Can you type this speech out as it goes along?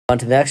On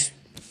to the next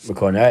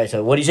recording. All right,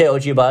 so what do you say,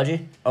 OG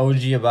Abaji? OG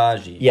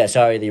Abaji. Yeah,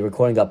 sorry, the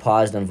recording got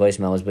paused on voice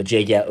memos, but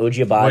Jake, yeah, OG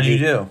Abaji. What'd you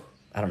do?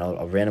 I don't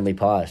know, randomly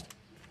paused.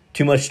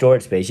 Too much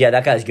storage space. Yeah,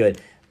 that guy's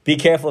good. Be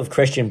careful of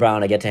Christian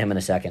Brown. I'll get to him in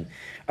a second.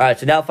 All right,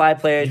 so now 5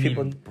 players. You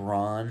mean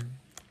Braun?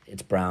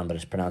 It's Brown, but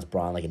it's pronounced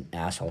Braun like an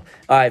asshole.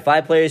 All right,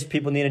 5 players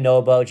people need to know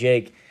about,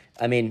 Jake.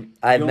 I mean,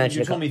 I've mentioned...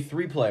 You told me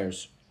 3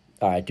 players.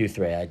 All right, do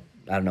 3. I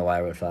don't know why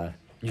I wrote 5.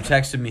 You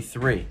texted me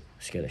 3.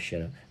 Scared the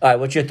shit up. All right,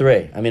 what's your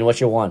 3? I mean,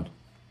 what's your 1?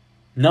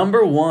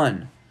 Number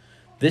 1.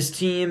 This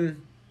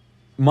team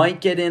might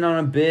get in on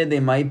a bid. They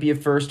might be a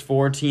first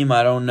 4 team.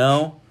 I don't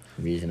know.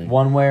 Reasoning.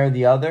 One way or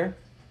the other.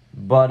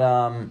 But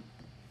I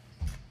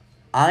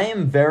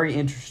am very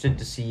interested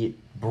to see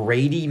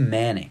Brady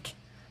Manick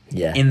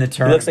in the tournament.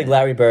 He looks like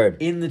Larry Bird.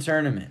 In the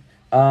tournament.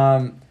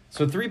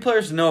 So 3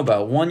 players to know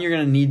about. One you're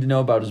going to need to know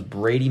about is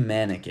Brady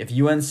Manick. If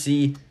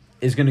UNC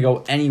is going to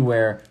go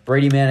anywhere,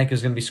 Brady Manick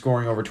is going to be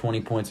scoring over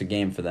 20 points a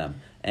game for them.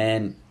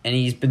 And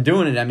he's been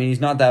doing it. I mean, he's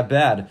not that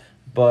bad,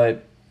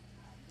 but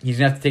he's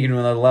going to have to take it to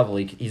another level.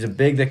 He's a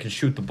big that can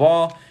shoot the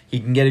ball. He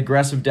can get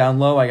aggressive down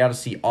low. I got to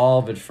see all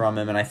of it from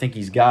him, and I think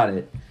he's got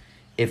it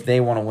if they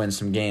want to win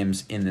some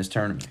games in this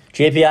tournament.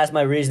 JP asked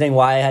my reasoning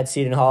why I had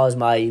Seton Hall as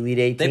my Elite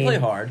 8 team. They play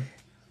hard.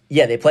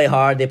 Yeah, they play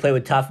hard. They play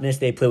with toughness.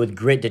 They play with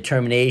grit,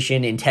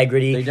 determination,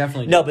 integrity. They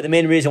definitely do. No, but the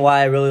main reason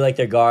why I really like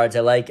their guards, I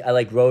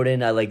like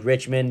Roden, I like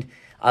Richmond.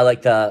 I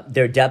like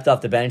their depth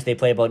off the bench. They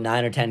play about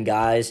 9 or 10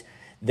 guys.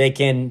 They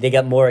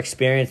got more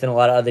experience than a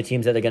lot of other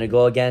teams that they're going to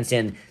go against,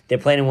 and they're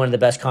playing in one of the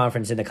best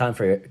conferences in the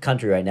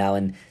country right now.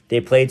 And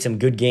they played some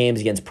good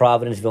games against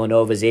Providence,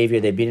 Villanova, Xavier.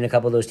 They've beaten a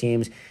couple of those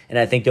teams, and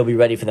I think they'll be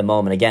ready for the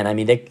moment. Again, I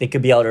mean, they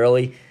could be out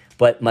early,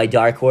 but my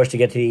dark horse to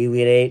get to the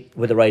Elite 8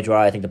 with the right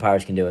draw, I think the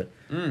Pirates can do it.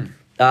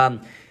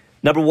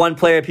 Number 1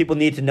 player people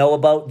need to know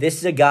about. This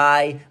is a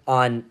guy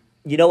on,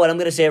 you know what, I'm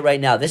going to say it right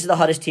now. This is the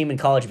hottest team in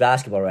college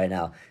basketball right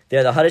now.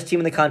 They're the hottest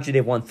team in the country.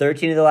 They've won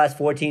 13 of the last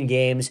 14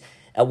 games.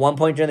 At one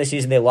point during the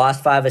season, they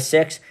lost 5 of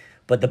 6.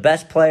 But the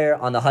best player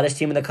on the hottest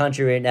team in the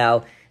country right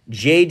now,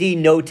 J.D.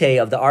 Note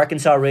of the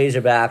Arkansas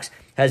Razorbacks,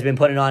 has been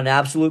putting on an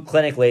absolute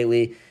clinic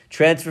lately.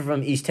 Transferred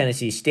from East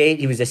Tennessee State.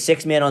 He was a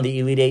 6th man on the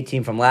Elite 8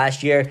 team from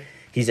last year.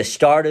 He's a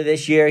starter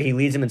this year. He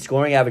leads them in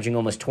scoring, averaging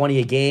almost 20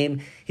 a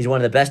game. He's one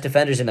of the best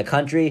defenders in the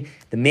country.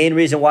 The main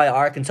reason why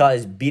Arkansas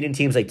is beating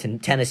teams like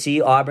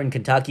Tennessee, Auburn,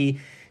 Kentucky,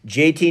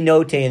 JT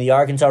Note and the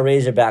Arkansas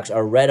Razorbacks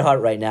are red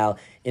hot right now,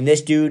 and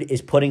this dude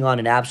is putting on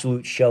an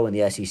absolute show in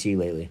the SEC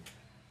lately.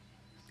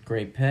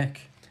 Great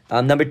pick.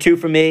 Number 2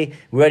 for me,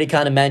 we already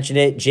kind of mentioned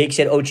it. Jake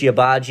said Ochai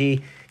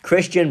Agbaji.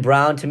 Christian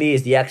Brown, to me,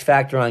 is the X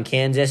factor on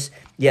Kansas.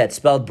 Yeah, it's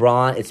spelled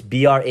Braun. It's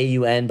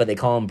B-R-A-U-N, but they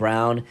call him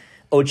Brown.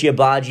 Ochai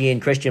Agbaji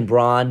and Christian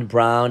Brown,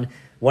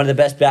 one of the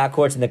best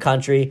backcourts in the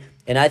country.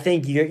 And I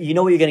think you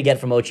know what you're going to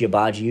get from Ochai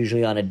Agbaji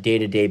usually on a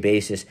day-to-day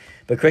basis.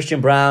 But Christian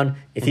Brown,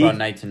 about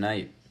night to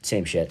night?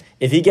 Same shit.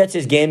 If he gets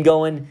his game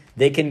going,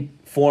 they can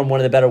form one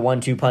of the better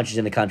 1-2 punches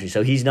in the country.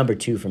 So he's number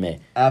 2 for me.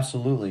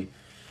 Absolutely.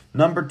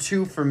 Number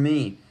 2 for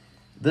me.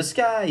 This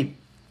guy,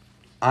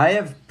 I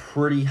have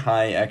pretty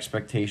high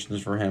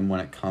expectations for him when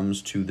it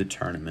comes to the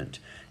tournament.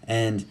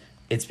 And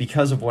it's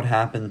because of what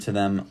happened to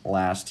them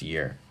last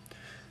year.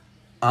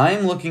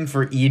 I'm looking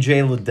for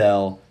E.J.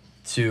 Liddell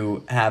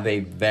to have a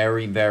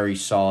very, very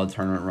solid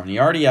tournament run. He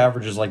already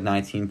averages like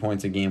 19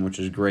 points a game, which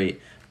is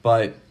great.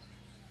 But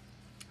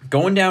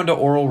going down to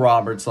Oral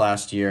Roberts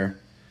last year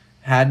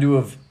had to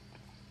have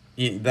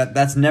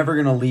that's never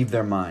going to leave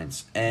their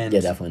minds. And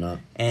yeah, definitely not.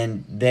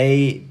 And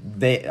they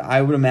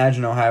I would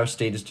imagine Ohio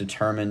State is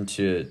determined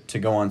to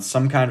go on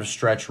some kind of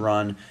stretch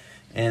run,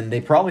 and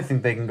they probably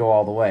think they can go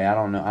all the way. I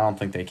don't know. I don't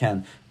think they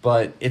can.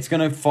 But it's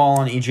going to fall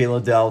on E.J.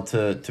 Liddell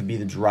to be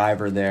the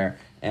driver there,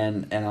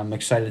 and I'm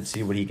excited to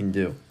see what he can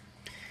do.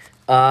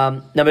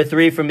 Number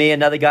 3 for me,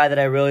 another guy that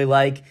I really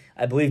like.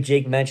 I believe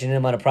Jake mentioned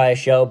him on a prior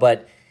show,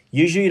 but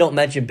usually you don't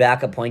mention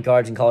backup point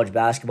guards in college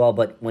basketball,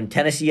 but when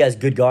Tennessee has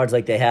good guards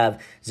like they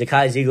have,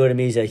 Zakai Ziegler to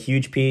me is a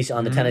huge piece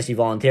on the Tennessee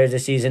Volunteers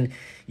this season.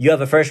 You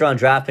have a first-round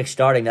draft pick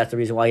starting. That's the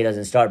reason why he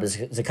doesn't start. But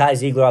Zakai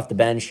Ziegler off the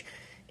bench,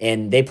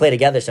 and they play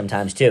together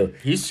sometimes too.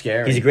 He's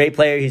scary. He's a great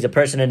player. He's a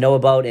person to know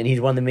about, and he's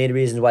one of the main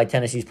reasons why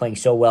Tennessee's playing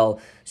so well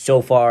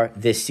so far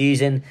this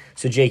season.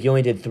 So, Jake, you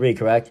only did 3,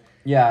 correct?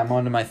 Yeah, I'm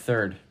on to my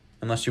 3rd,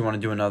 unless you want to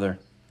do another.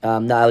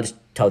 No, I'll just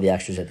tell the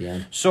extras at the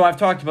end. So I've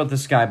talked about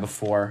this guy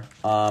before.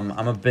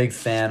 I'm a big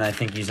fan. I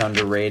think he's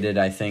underrated.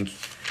 I think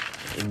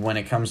when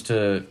it comes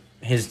to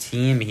his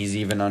team, he's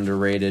even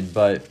underrated.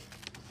 But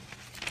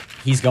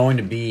he's going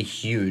to be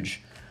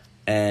huge,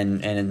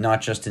 and not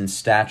just in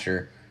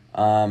stature.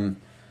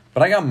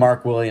 But I got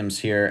Mark Williams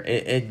here.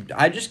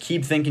 I just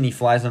keep thinking he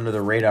flies under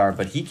the radar,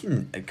 but he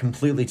can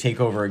completely take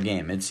over a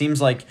game. It seems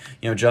like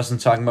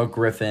Justin's talking about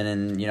Griffin,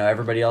 and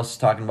everybody else is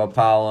talking about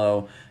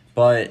Paolo,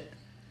 but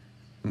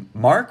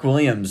Mark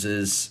Williams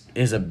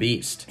is a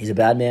beast. He's a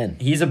bad man.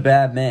 He's a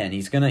bad man.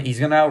 He's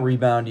gonna out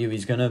rebound you.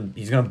 He's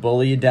gonna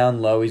bully you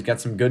down low. He's got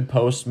some good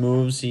post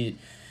moves. He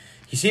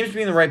seems to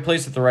be in the right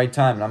place at the right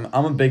time, and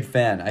I'm a big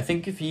fan. I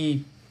think if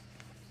he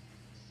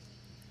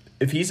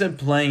if he's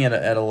playing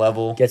at a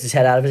level, Gets his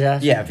head out of his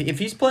ass? yeah, if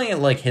he's playing at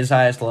like his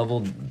highest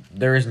level,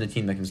 there isn't a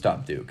team that can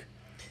stop Duke.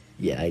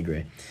 Yeah, I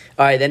agree.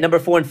 All right, then number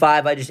 4 and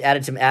 5, I just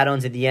added some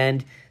add-ons at the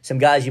end. Some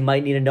guys you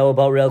might need to know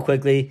about real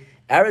quickly.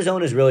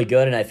 Arizona's really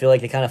good, and I feel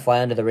like they kind of fly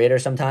under the radar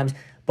sometimes.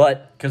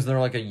 But Because they're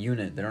like a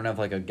unit. They don't have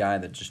like a guy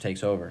that just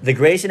takes over. the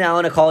Grayson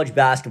Allen of college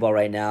basketball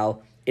right now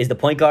is the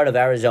point guard of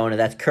Arizona.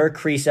 That's Kirk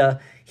Kriisa.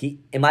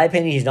 In my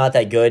opinion, he's not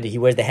that good. He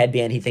wears the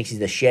headband. He thinks he's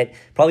the shit.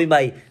 Probably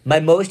my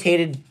most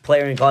hated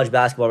player in college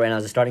basketball right now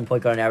is the starting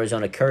point guard in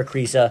Arizona, Kirk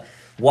Kriisa.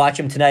 Watch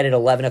him tonight at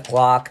 11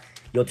 o'clock.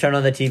 You'll turn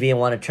on the TV and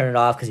want to turn it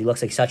off because he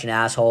looks like such an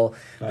asshole.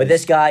 Nice. But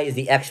this guy is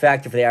the X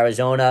factor for the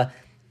Arizona.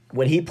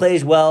 When he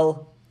plays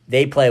well,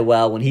 they play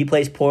well. When he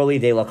plays poorly,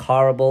 they look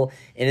horrible.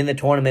 And in the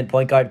tournament,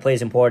 point guard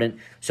plays important.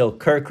 So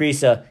Kirk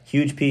Kriisa,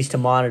 huge piece to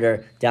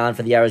monitor down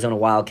for the Arizona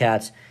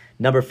Wildcats.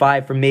 Number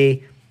 5 for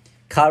me,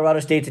 Colorado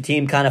State's a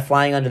team kind of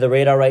flying under the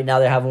radar right now.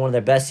 They're having one of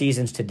their best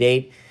seasons to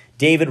date.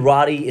 David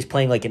Roddy is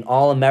playing like an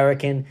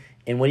All-American.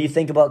 And when you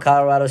think about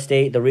Colorado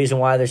State, the reason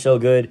why they're so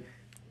good,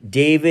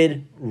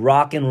 David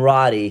Rockin'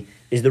 Roddy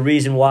is the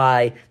reason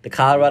why the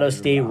Colorado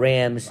State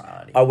Rams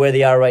are where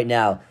they are right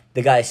now.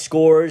 The guy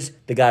scores,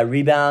 the guy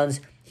rebounds,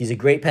 he's a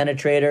great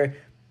penetrator.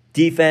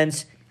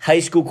 Defense,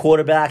 high school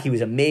quarterback, he was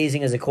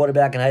amazing as a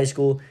quarterback in high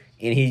school,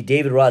 and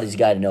David Roddy's a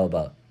guy to know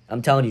about.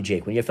 I'm telling you,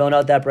 Jake, when you're filling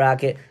out that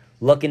bracket,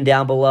 looking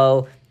down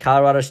below,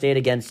 Colorado State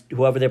against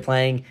whoever they're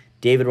playing,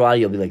 David Roddy,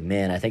 you'll be like,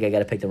 man, I think I got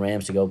to pick the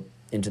Rams to go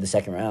into the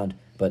second round,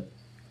 but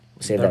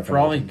we'll save They're that for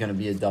probably later. going to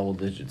be a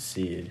double-digit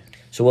seed.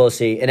 So we'll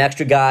see. An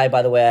extra guy,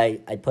 by the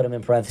way, I put him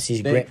in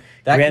parentheses. That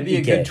Graham could be a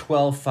Ike. good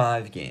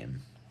 12-5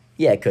 game.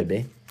 Yeah, it could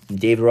be. And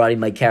David Roddy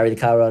might carry the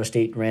Colorado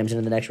State Rams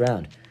into the next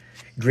round.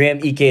 Graham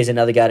Ike is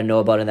another guy to know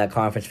about in that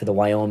conference for the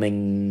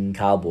Wyoming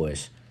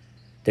Cowboys.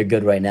 They're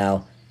good right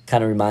now.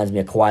 Kind of reminds me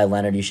of Kawhi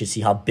Leonard. You should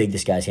see how big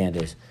this guy's hand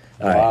is.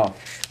 All right. Wow.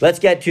 Let's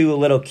get to a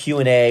little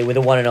Q&A with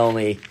the one and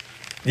only,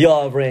 the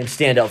Olive Reign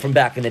standout from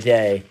back in the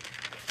day,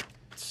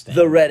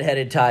 the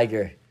redheaded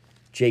tiger,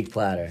 Jake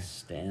Platter.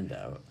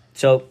 Standout.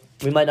 So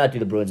we might not do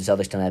the Bruins and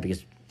Celtics tonight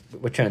because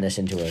we're turning this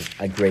into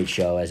a great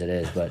show as it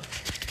is. But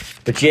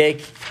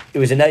Jake, it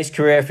was a nice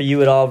career for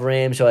you at Olive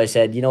Reign, so I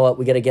said, you know what,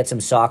 we got to get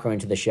some soccer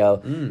into the show.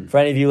 For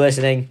any of you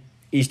listening,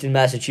 Easton,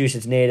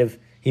 Massachusetts native,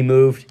 he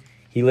moved.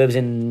 He lives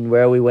in,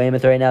 where are we,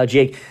 Weymouth right now?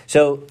 Jake,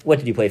 so what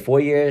did you play, 4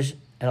 years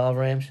at Olive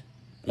Reign?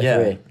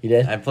 Yeah. 3? You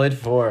did? I played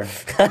 4.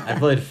 I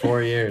played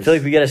 4 years. I feel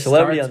like we got a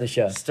celebrity on the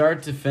show.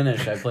 Start to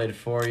finish, I played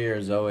 4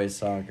 years, always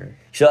soccer.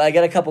 So I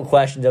got a couple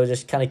questions. I was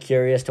just kind of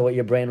curious to what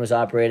your brain was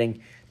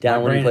operating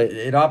down when you played.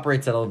 It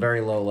operates at a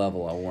very low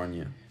level, I'll warn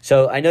you.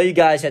 So I know you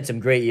guys had some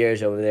great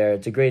years over there.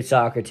 It's a great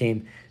soccer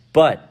team.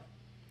 But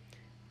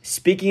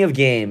speaking of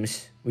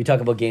games, we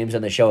talk about games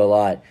on the show a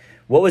lot.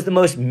 What was the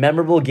most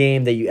memorable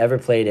game that you ever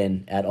played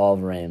in at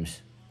Olive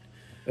Rams?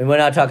 And we're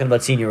not talking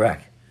about senior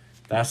rec.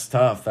 That's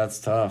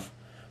tough.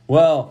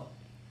 Well,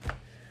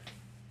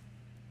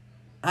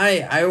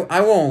 I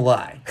won't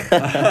lie.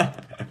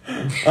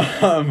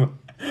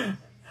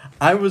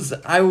 I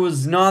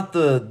was not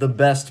the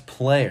best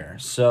player,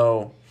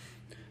 so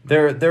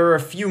there are a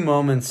few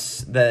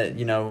moments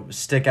that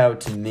stick out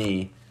to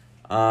me.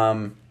 It's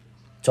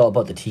all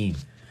about the team.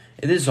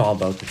 It is all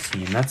about the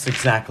team. That's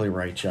exactly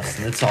right,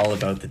 Justin. It's all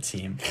about the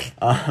team.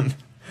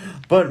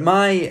 But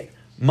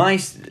my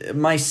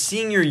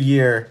senior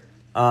year,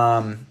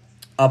 up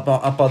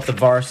at the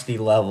varsity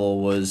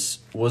level was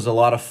a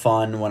lot of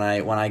fun when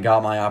I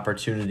got my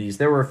opportunities.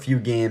 There were a few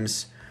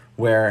games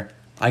where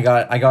I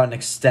got an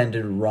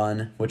extended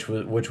run, which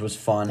was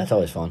fun. That's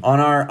always fun. On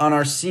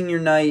our senior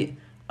night,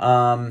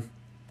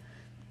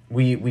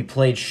 we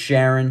played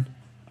Sharon.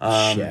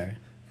 Sharon.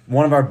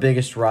 One of our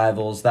biggest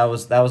rivals. That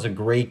was a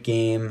great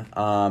game.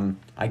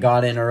 I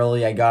got in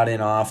early. I got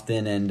in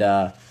often, and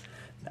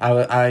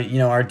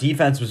our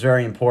defense was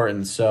very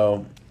important.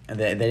 So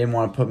they didn't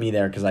want to put me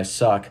there because I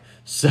suck.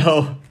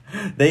 So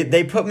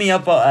they put me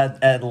up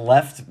at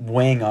left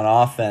wing on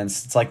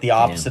offense. It's like the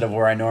opposite of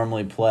where I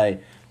normally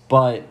play.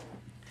 But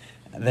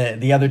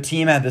the other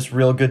team had this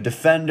real good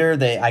defender.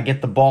 I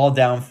get the ball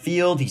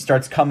downfield. He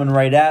starts coming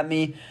right at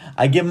me.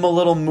 I give him a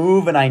little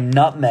move and I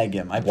nutmeg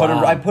him. I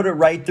put it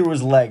right through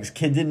his legs.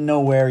 Kid didn't know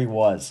where he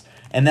was.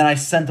 And then I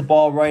sent the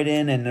ball right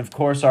in, and of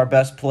course our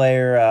best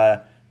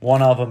player,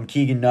 one of them,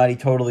 Keegan Nutt, he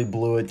totally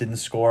blew it, didn't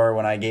score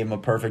when I gave him a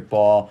perfect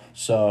ball.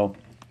 So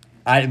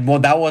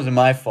that wasn't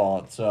my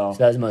fault. So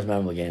that was the most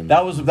memorable game.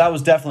 That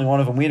was definitely one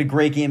of them. We had a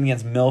great game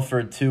against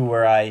Milford too,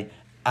 where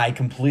I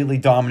completely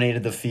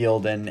dominated the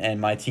field,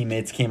 and my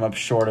teammates came up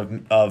short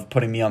of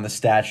putting me on the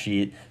stat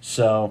sheet.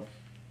 So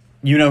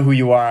you know who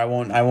you are. I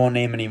won't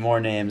name any more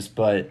names,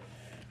 but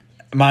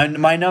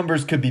my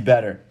numbers could be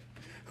better.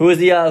 Who is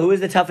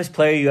the toughest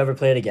player you ever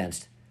played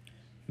against?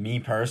 Me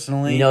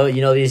personally,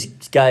 You know these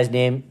guys'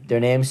 their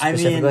names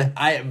specifically.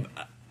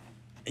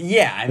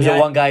 Was there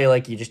one guy you're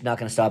just not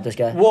going to stop this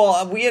guy?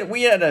 Well, we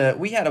had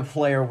a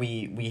player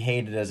we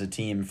hated as a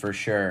team for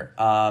sure.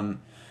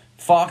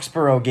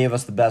 Foxborough gave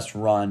us the best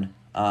run.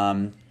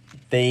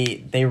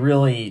 They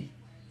really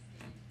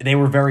they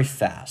were very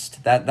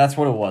fast. That's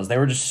what it was. They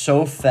were just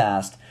so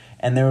fast.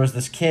 And there was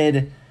this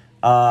kid,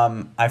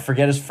 I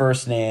forget his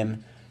first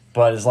name,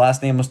 but his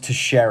last name was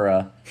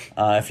Teixeira.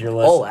 If you're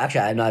listening, Oh,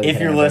 actually, I'm not. if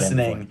you're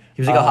listening,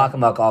 he was like a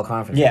Hockenbach all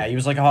conference. yeah, he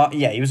was like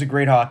he was a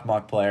great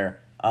Hockenbach player.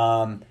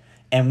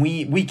 And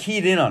we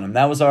keyed in on him.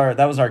 That was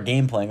our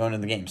game plan going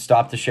into the game.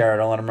 Stop Teixeira.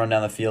 Don't let him run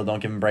down the field. Don't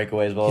give him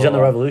breakaways. Blah, He's blah, on the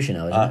blah. Revolution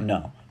now, isn't he?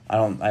 No,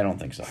 I don't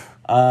think so.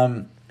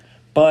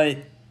 But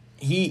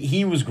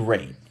he was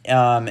great.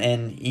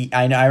 And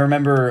I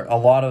remember a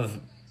lot of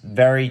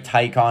very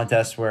tight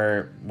contests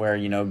where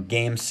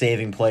game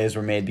saving plays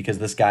were made because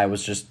this guy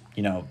was just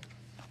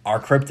our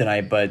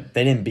kryptonite. But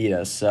they didn't beat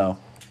us. So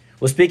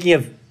Well, speaking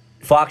of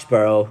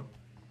Foxborough,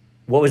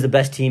 what was the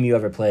best team you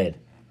ever played?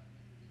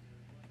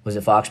 Was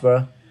it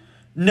Foxborough?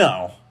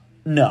 no.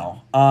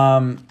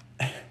 Not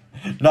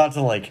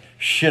to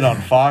shit on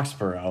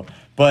Foxborough,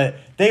 but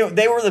they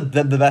were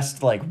the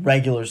best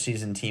regular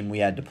season team we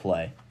had to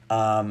play,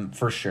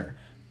 for sure.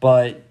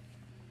 But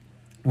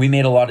we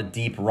made a lot of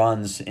deep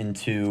runs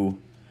into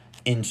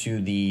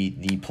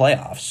the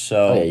playoffs.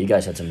 So Oh yeah, you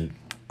guys had some.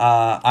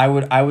 I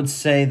would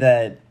say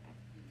that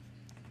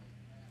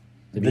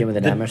Did it begin with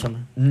an M or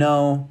something?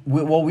 no.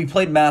 We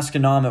played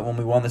Masconomet when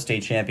we won the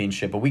state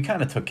championship, but we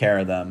kind of took care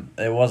of them.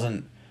 It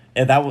wasn't.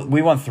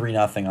 We won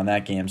 3-0 on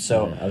that game.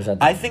 So Yeah, I was at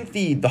that I think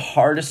the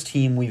hardest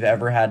team we've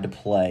ever had to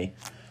play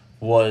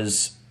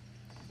was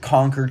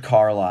Concord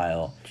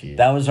Carlisle. Jeez.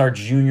 That was our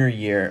junior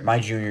year, my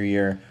junior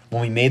year,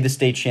 when we made the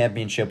state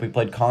championship. We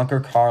played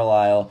Concord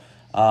Carlisle.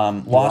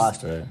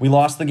 Lost, right? We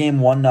lost the game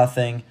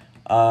 1-0.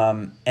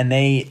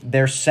 And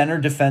their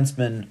center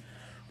defenseman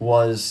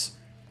was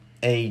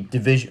a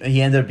division. He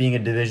ended up being a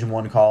Division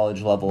I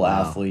college level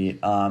Wow. athlete.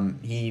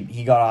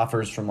 He got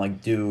offers from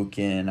Duke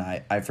and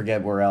I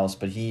forget where else,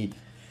 but he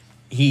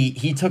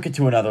took it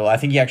to another. I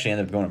think he actually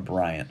ended up going to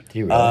Bryant. Did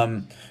he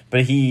really?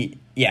 But he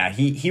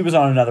was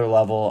on another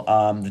level.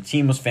 The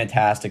team was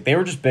fantastic. They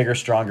were just bigger,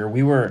 stronger.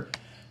 We were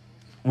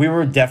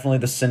definitely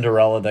the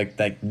Cinderella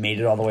that made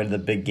it all the way to the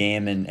big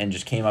game and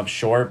just came up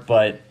short.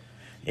 But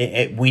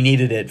we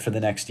needed it for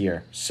the next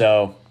year.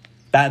 So.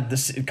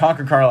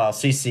 Concord Carlisle,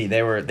 CC,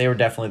 they were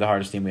definitely the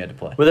hardest team we had to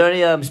play. Were there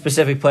any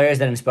specific players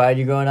that inspired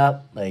you growing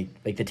up,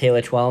 like the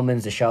Taylor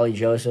Twellmans, the Charlie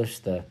Josephs,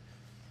 the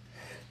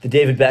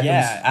David Beckhams?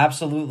 Yeah,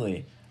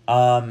 absolutely.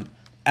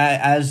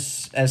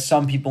 As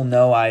some people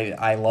know,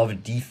 I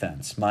love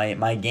defense.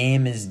 My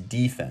game is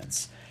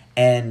defense,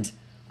 and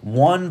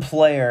one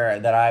player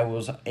that I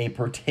was a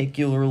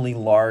particularly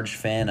large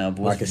fan of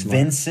was Marcus Smart.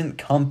 Vincent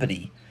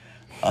Kompany.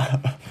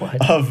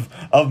 What?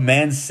 of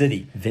Man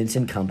City.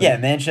 Vincent Company. Yeah,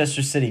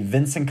 Manchester City,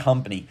 Vincent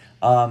Kompany.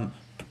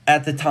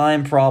 At the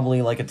time, probably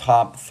a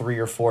top 3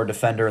 or 4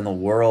 defender in the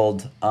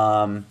world.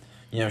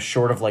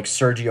 Short of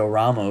Sergio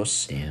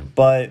Ramos. Damn.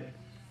 But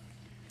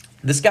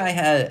this guy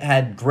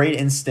had great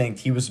instinct.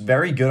 He was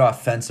very good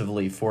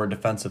offensively for a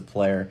defensive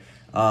player.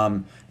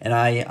 And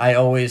I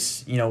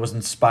always was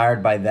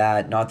inspired by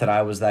that. Not that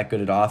I was that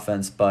good at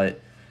offense, but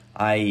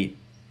I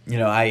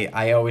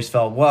always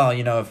felt, well,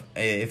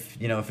 if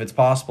it's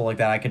possible like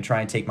that, I can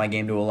try and take my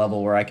game to a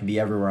level where I can be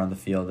everywhere on the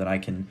field and I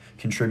can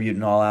contribute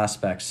in all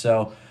aspects.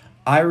 So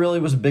I really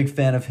was a big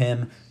fan of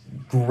him.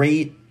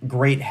 Great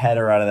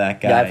header out of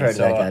that guy. Yeah, I've heard of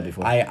So that guy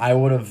before. I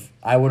would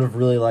have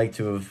really liked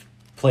to have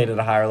played at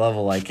a higher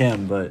level like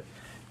him, but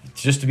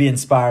just to be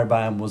inspired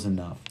by him was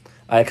enough.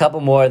 All right, a couple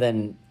more,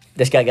 then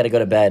this guy got to go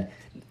to bed.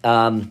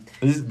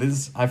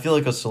 This I feel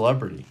like a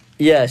celebrity.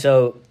 Yeah,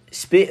 so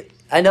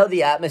I know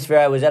the atmosphere.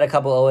 I was at a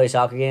couple OA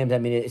soccer games. I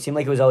mean, it seemed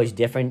like it was always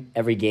different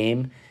every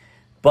game.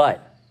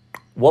 But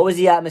what was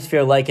the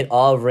atmosphere like at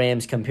Olive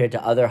Rams compared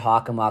to other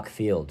Hockenbach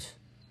fields?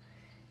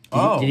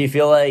 Did you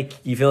feel like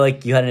you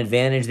had an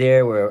advantage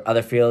there, where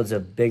other fields are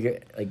bigger?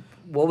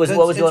 What was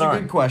going on? It's a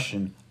good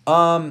question.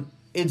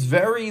 It's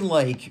very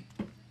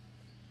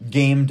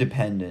game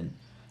dependent.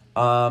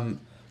 If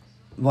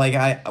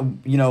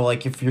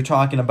you're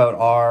talking about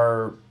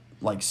our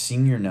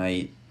senior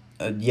night.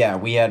 Yeah,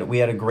 we had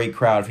a great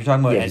crowd. If you're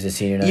talking about Yeah, it was a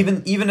senior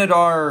night. even at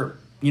our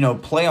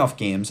playoff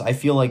games, I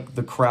feel like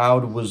the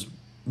crowd was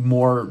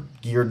more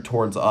geared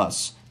towards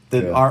us.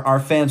 Yeah. Our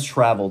fans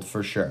traveled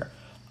for sure.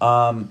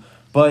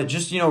 But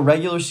just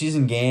regular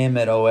season game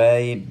at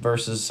OA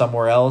versus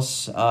somewhere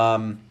else,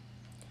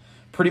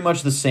 pretty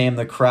much the same.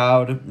 The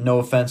crowd, no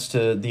offense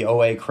to the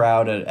OA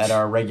crowd at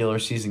our regular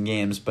season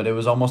games, but it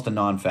was almost a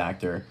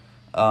non-factor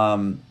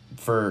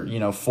for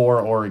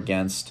or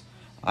against.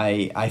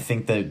 I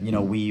think that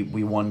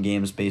we won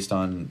games based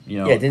on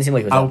Yeah, it didn't seem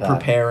like it was out that bad.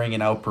 preparing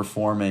and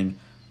outperforming.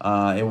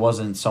 It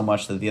wasn't so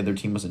much that the other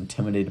team was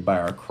intimidated by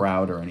our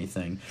crowd or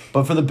anything.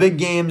 But for the big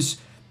games,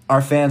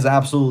 our fans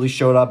absolutely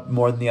showed up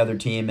more than the other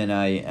team, and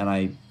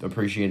I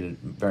appreciated it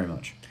very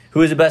much. Who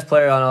was the best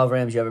player on Olive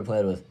Rams you ever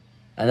played with?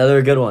 I know there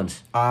were good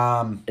ones.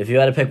 If you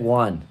had to pick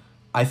one.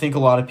 I think a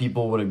lot of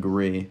people would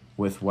agree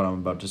with what I'm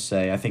about to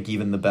say. I think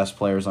even the best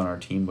players on our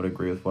team would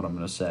agree with what I'm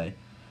going to say.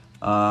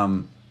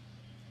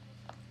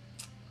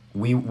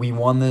 We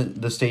won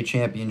the state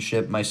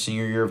championship my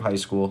senior year of high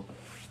school.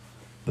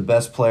 The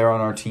best player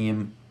on our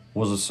team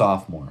was a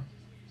sophomore.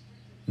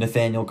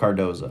 Nathaniel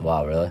Cardozo.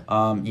 Wow, really?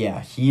 Yeah,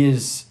 he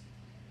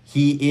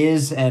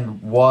is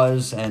and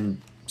was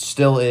and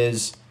still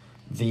is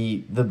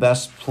the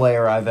best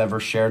player I've ever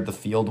shared the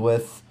field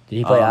with. Did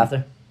he play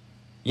after?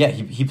 Yeah,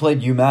 he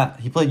played UMass.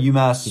 He played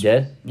UMass. He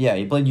did? Yeah,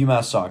 he played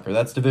UMass soccer.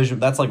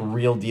 That's like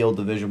real deal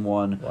Division I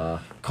Wow.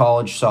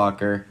 college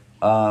soccer.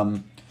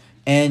 And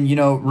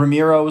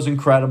Ramiro was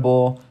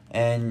incredible,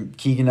 and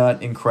Keegan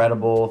Nutt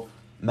incredible.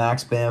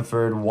 Max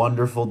Bamford,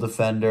 wonderful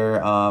defender.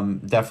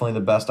 Definitely the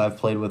best I've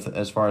played with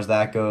as far as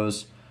that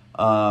goes.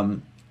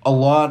 A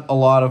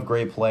lot of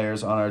great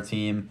players on our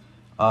team.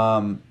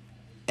 And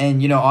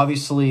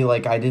obviously,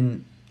 like,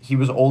 he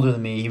was older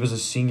than me. He was a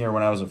senior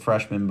when I was a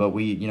freshman, but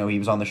he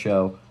was on the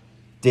show.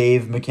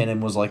 Dave McKinnon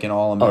was like an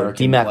All-American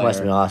D-Mac player. must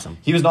have been awesome.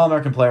 He was an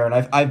All-American player, and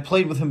I've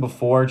played with him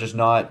before, just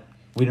not.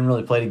 We didn't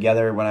really play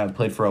together when I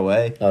played for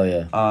OA. Oh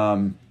yeah.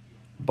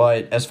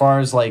 But as far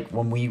as like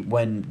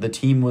when the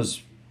team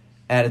was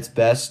at its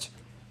best,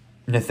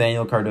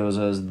 Nathaniel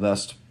Cardozo is the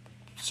best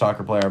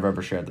soccer player I've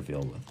ever shared the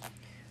field with.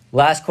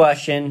 Last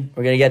question.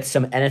 We're gonna get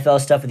some NFL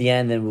stuff at the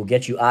end, then we'll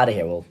get you out of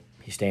here. Well,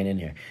 he's staying in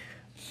here.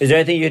 Is there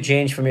anything you could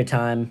change from your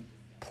time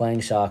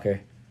playing soccer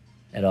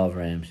at Olive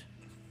Rams?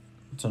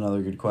 That's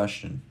another good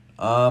question.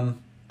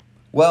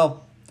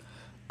 Well,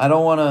 I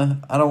don't want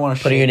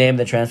to Putting your name in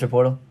the transfer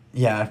portal?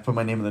 Yeah, I put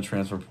my name in the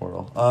transfer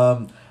portal.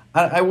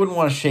 I wouldn't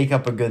want to shake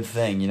up a good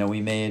thing.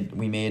 We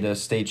made a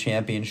state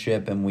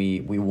championship and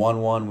we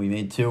won one. We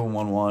made two and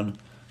won one.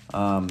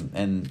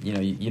 And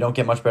you don't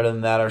get much better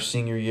than that. Our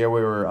senior year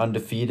we were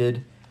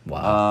undefeated.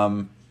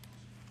 Wow.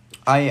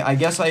 I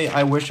guess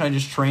I wish I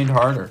just trained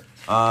harder.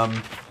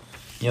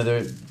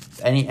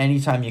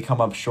 Anytime you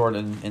come up short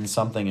in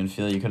something and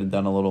feel you could have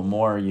done a little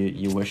more,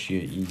 you wish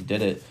you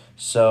did it.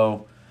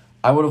 So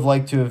I would have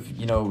liked to have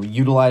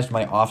utilized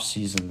my off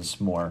seasons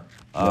more.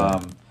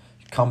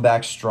 Come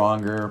back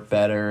stronger,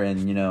 better,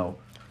 and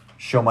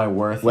show my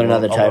worth. Win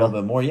another title. A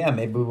little bit more. Yeah,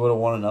 maybe we would have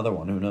won another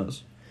one. Who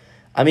knows?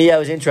 I mean, yeah, it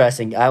was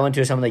interesting. I went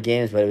to some of the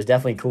games, but it was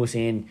definitely cool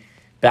seeing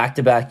back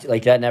to back.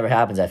 Like that never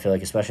happens. I feel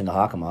like, especially in the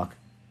Hockomock.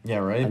 Yeah,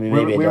 right. I mean,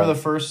 we maybe were the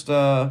first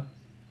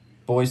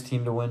boys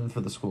team to win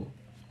for the school.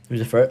 He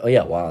was the first. Oh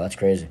yeah, wow, that's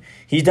crazy.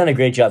 He's done a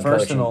great job.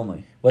 First coaching. and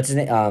only. What's his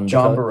name?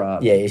 John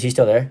Barada. Yeah, is he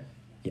still there?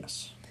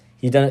 Yes.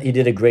 He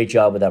did a great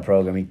job with that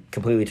program. He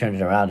completely turned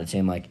it around. It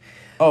seemed like.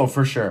 Oh,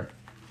 for sure.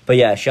 But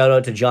yeah, shout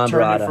out to John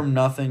Turned Barada. it from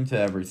nothing to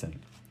everything.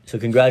 So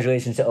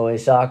congratulations to OA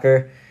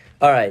Soccer.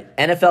 All right,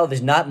 NFL.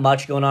 There's not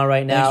much going on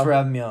right now. Thanks for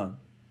having me on.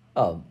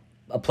 Oh,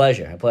 a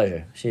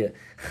pleasure. See you.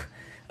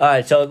 All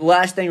right, so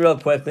last thing real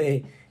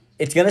quickly.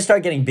 It's going to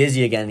start getting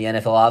busy again in the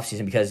NFL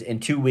offseason because in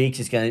 2 weeks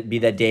it's going to be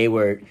that day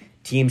where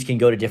teams can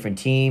go to different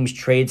teams,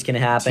 trades can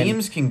happen.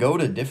 Teams can go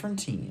to different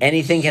teams.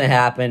 Anything can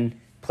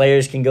happen.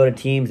 Players can go to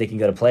teams, they can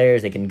go to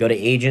players, they can go to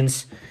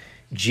agents.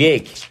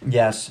 Jake.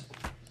 Yes.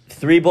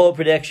 3 bold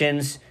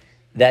predictions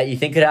that you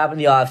think could happen in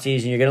the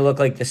offseason. You're going to look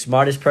like the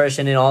smartest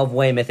person in all of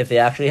Weymouth if they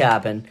actually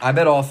happen. I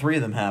bet all 3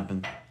 of them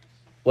happen.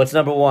 What's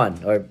number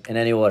 1, or in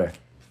any order?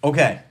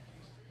 Okay.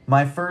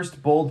 My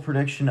first bold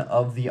prediction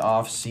of the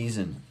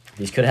offseason.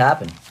 These could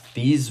happen.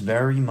 These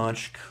very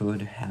much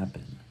could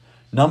happen.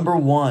 Number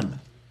 1,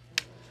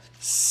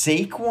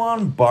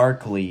 Saquon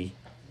Barkley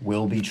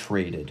will be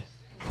traded.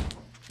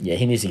 Yeah,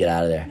 he needs to get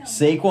out of there.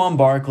 Saquon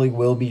Barkley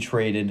will be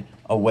traded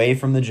away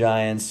from the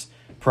Giants,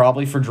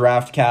 probably for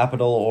draft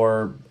capital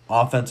or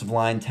offensive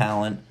line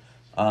talent.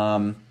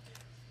 I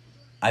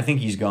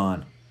think he's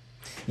gone.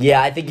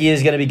 Yeah, I think he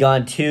is going to be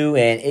gone too,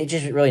 and it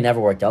just really never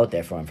worked out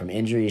there for him, from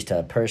injuries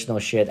to personal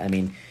shit. I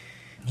mean,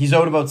 he's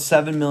owed about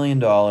 $7 million,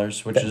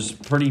 which is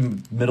pretty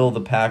middle of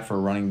the pack for a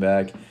running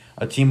back.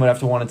 A team would have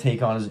to want to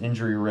take on his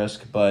injury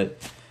risk, but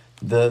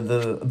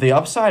the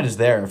upside is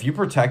there. If you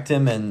protect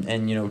him and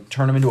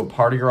turn him into a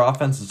part of your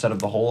offense instead of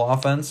the whole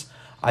offense,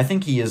 I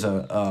think he is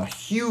a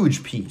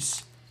huge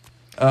piece,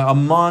 a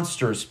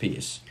monstrous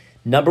piece.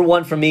 Number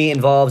 1 for me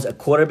involves a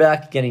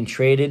quarterback getting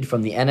traded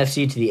from the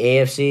NFC to the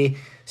AFC.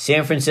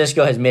 San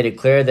Francisco has made it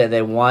clear that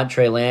they want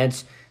Trey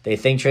Lance. They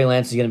think Trey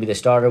Lance is going to be the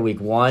starter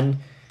week 1.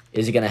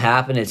 Is it going to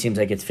happen? It seems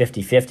like it's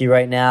 50-50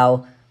 right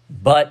now.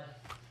 But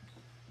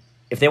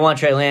if they want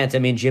Trey Lance, I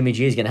mean, Jimmy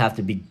G is going to have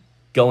to be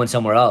going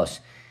somewhere else.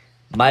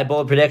 My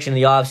bold prediction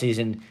in the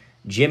offseason,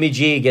 Jimmy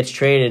G gets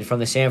traded from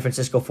the San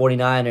Francisco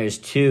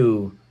 49ers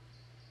to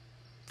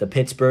the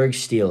Pittsburgh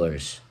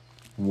Steelers.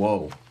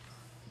 Whoa.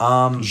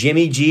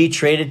 Jimmy G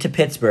traded to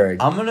Pittsburgh.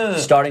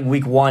 Starting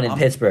week 1 in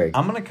Pittsburgh.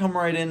 I'm gonna come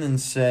right in and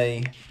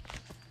say,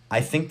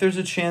 I think there's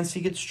a chance he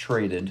gets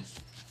traded,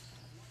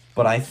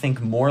 but I think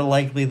more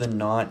likely than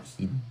not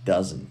he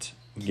doesn't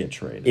get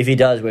traded. If he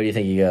does, where do you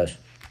think he goes?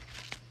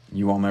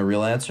 You want my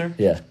real answer?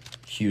 Yeah.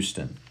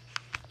 Houston.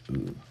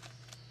 Ooh.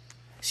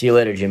 See you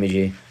later, Jimmy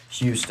G.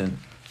 Houston.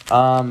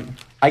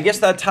 I guess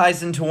that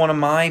ties into one of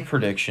my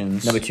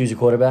predictions. Number 2's a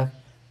quarterback?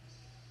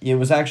 It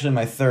was actually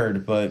my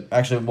third,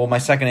 my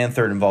second and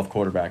third involved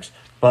quarterbacks.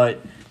 But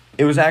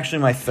it was actually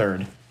my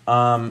third.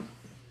 I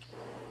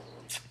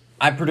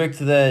predict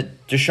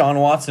that Deshaun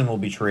Watson will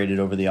be traded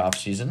over the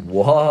offseason.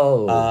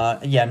 Whoa.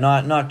 Yeah,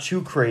 not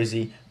too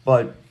crazy,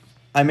 but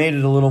I made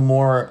it a little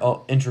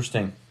more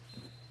interesting.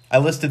 I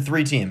listed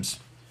 3 teams.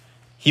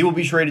 He will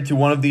be traded to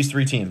one of these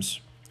 3 teams.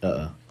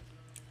 Uh-oh.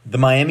 The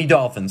Miami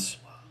Dolphins,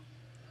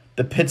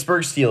 the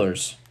Pittsburgh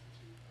Steelers,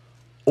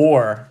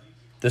 or,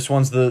 this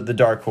one's the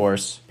dark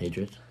horse,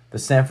 Patriots? the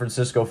San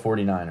Francisco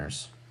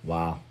 49ers.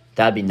 Wow.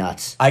 That'd be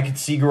nuts. I could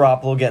see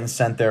Garoppolo getting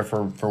sent there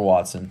for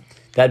Watson.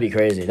 That'd be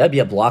crazy. That'd be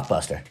a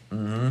blockbuster.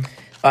 Mm-hmm.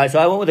 All right, so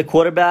I went with a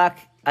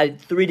quarterback. I had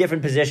 3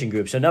 different position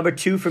groups. So number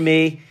 2 for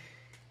me,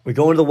 we're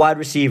going to the wide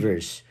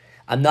receivers.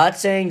 I'm not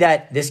saying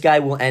that this guy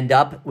will end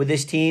up with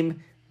this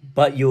team,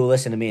 but you will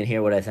listen to me and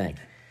hear what I think.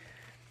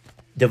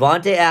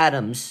 Devontae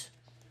Adams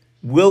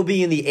will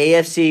be in the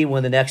AFC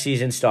when the next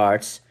season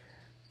starts.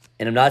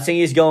 And I'm not saying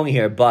he's going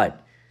here,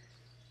 but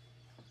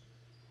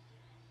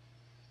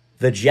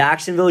the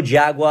Jacksonville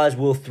Jaguars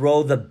will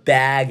throw the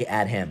bag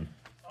at him.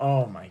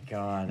 Oh, my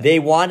God. They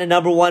want a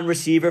number 1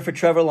 receiver for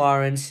Trevor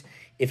Lawrence.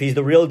 If he's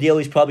the real deal,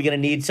 he's probably going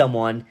to need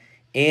someone.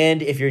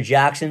 And if you're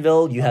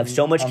Jacksonville, you have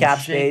so much cap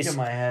space. I'm shaking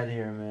my head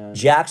here, man.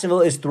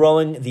 Jacksonville is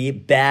throwing the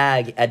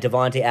bag at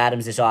Devontae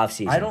Adams this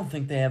offseason. I don't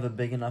think they have a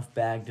big enough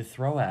bag to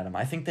throw at him.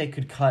 I think they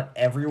could cut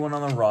everyone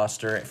on the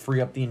roster,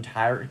 free up the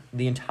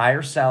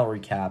entire salary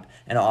cap,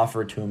 and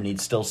offer it to him, and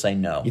he'd still say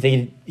no. You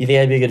think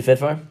that'd be a good fit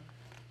for him?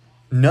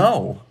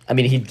 No. I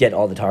mean, he'd get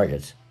all the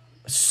targets.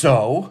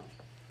 So?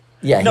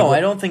 Yeah. No, I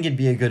don't think it'd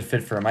be a good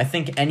fit for him. I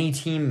think any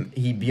team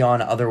he'd be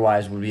on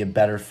otherwise would be a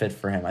better fit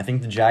for him. I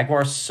think the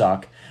Jaguars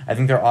suck. I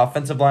think their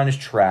offensive line is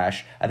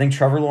trash. I think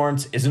Trevor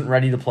Lawrence isn't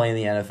ready to play in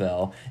the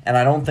NFL. And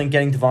I don't think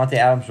getting Devontae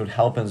Adams would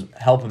help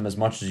him as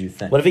much as you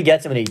think. What if he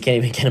gets him and he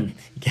can't even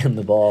get him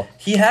the ball?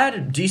 He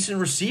had decent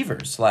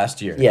receivers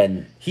last year. Yeah.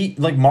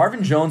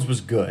 Marvin Jones was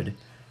good.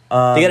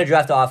 They got to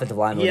draft the offensive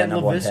line with He that had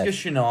number 1 Laviska pick.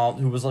 Shenault,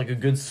 who was like a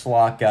good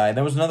slot guy.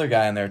 There was another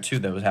guy in there, too,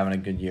 that was having a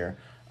good year.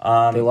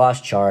 They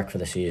lost Chark for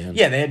the season.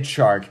 Yeah, they had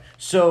Chark.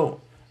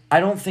 So I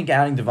don't think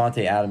adding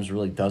Devontae Adams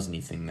really does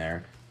anything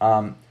there.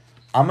 I'm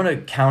going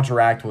to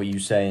counteract what you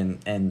say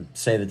and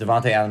say that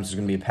Devontae Adams is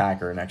going to be a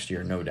Packer next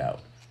year, no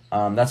doubt.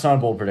 That's not a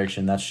bold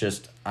prediction. That's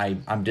just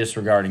I'm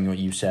disregarding what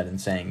you said and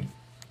saying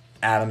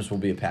Adams will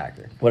be a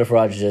Packer. What if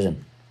Rodgers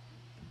isn't?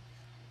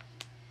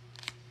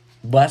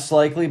 Less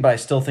likely, but I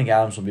still think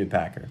Adams will be a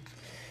Packer.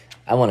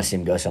 I want to see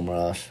him go somewhere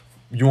else.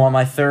 You want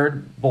my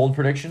third bold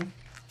prediction?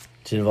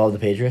 Does it involve the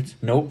Patriots?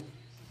 Nope.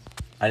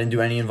 I didn't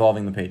do any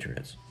involving the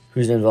Patriots.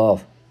 Who's it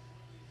involve?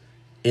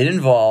 It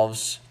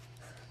involves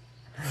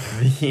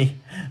the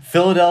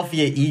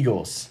Philadelphia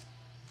Eagles.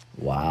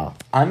 Wow.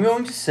 I'm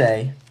going to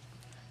say,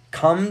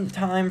 come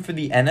time for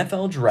the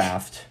NFL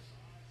draft,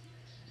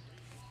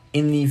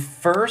 in the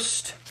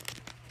first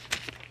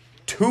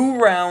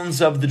 2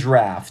 rounds of the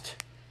draft,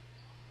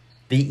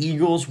 the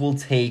Eagles will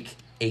take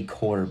a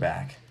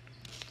quarterback.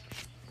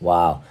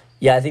 Wow.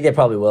 Yeah, I think they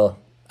probably will.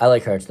 I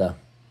like Hurts, though.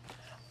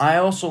 I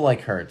also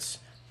like Hurts,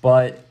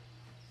 but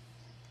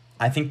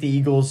I think the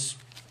Eagles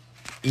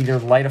either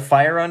light a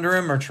fire under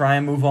him or try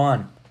and move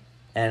on.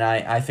 And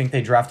I think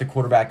they draft a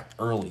quarterback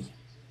early.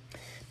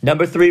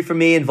 Number 3 for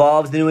me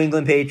involves the New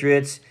England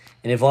Patriots.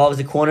 It involves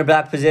the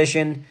cornerback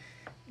position.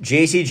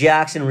 J.C.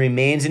 Jackson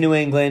remains in New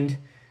England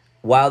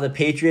while the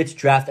Patriots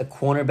draft a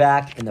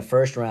cornerback in the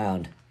first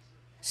round.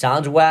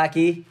 Sounds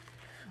wacky.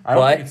 I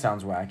don't think it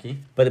sounds wacky.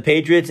 But the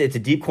Patriots, it's a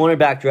deep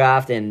cornerback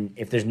draft, and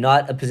if there's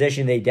not a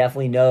position they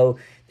definitely know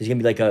there's going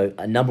to be like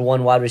a number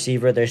 1 wide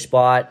receiver at their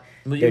spot,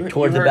 they're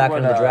towards the back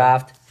end of the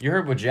draft. You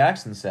heard what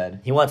Jackson said.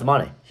 He wants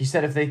money. He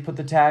said if they put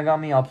the tag on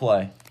me, I'll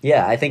play.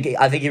 Yeah, I think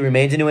he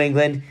remains in New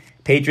England.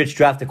 Patriots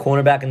draft a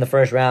cornerback in the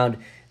first round.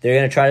 They're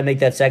going to try to make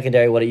that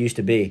secondary what it used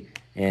to be.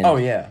 And oh,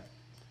 yeah.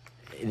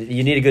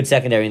 You need a good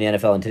secondary in the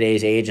NFL in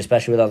today's age,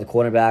 especially with all the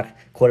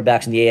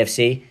quarterbacks in the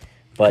AFC.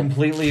 But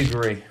completely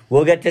agree.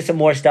 We'll get to some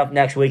more stuff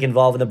next week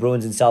involving the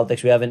Bruins and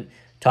Celtics. We haven't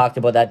talked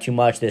about that too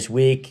much this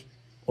week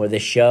or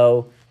this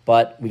show,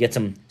 but we get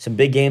some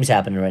big games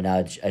happening right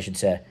now, I should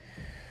say.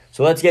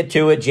 So let's get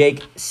to it,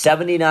 Jake.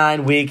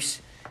 79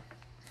 weeks.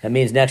 That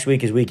means next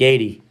week is week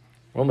 80.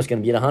 We're almost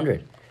going to be at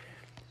 100.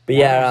 But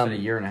yeah, a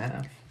year and a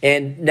half.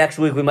 And next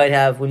week we might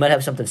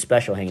have something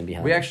special hanging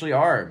behind. We actually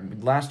are.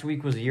 Last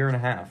week was a year and a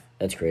half.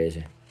 That's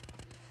crazy.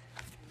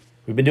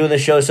 We've been doing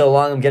this show so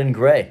long, I'm getting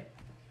gray.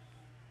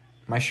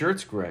 My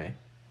shirt's gray.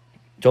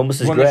 It's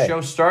almost as when gray. The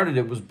show started,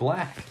 it was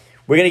black.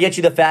 We're going to get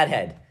you the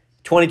Fathead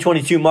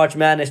 2022 March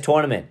Madness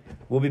Tournament.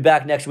 We'll be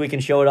back next week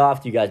and show it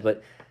off to you guys,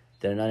 but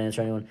did I not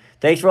answer anyone?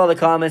 Thanks for all the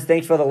comments.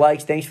 Thanks for the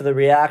likes. Thanks for the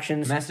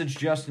reactions. Message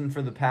Justin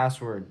for the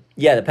password.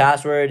 Yeah, the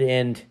password,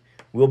 and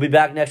we'll be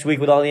back next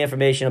week with all the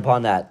information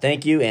upon that.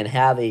 Thank you, and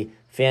have a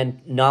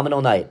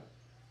phenomenal night.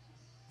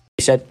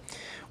 He said,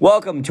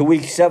 welcome to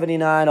week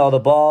 79, all the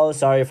balls.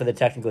 Sorry for the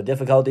technical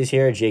difficulties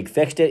here. Jake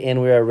fixed it,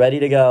 and we are ready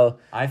to go.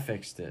 I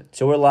fixed it.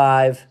 So we're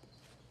live.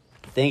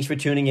 Thanks for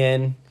tuning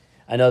in.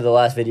 I know the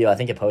last video, I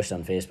think it posted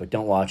on Facebook.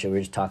 Don't watch it. We were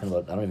just talking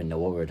about, I don't even know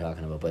what we were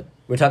talking about, but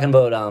we're talking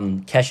about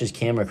Kesha's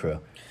camera crew.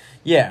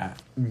 Yeah.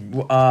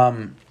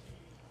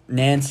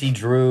 Nancy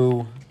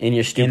Drew In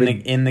your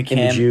stupid in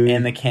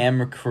the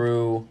camera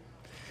crew.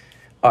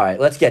 All right,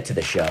 let's get to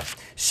the show.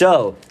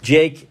 So,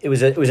 Jake, it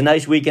was a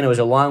nice weekend. It was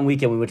a long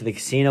weekend. We went to the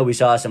casino. We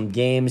saw some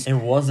games. It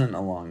wasn't a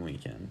long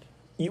weekend.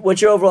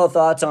 What's your overall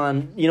thoughts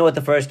on, what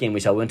the first game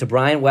we saw? We went to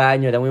Bryant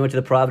Wagner, then we went to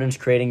the Providence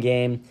Creighton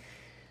game.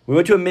 We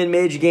went to a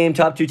mid-major game,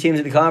 top two teams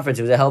in the conference.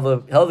 It was a hell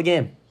of a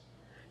game.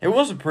 It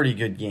was a pretty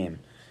good game.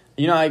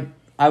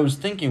 I was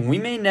thinking we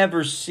may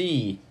never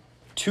see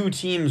two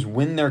teams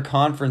win their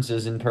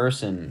conferences in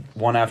person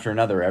one after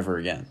another ever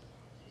again.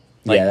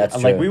 Yeah, that's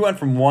true. Like we went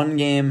from one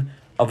game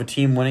of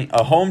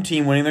a home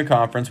team winning their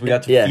conference. We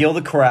got to feel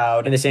the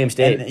crowd in the same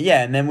state.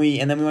 And then we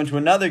went to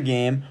another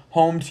game.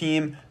 Home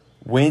team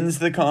wins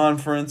the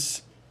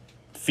conference.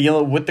 Feel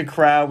it with the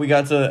crowd. We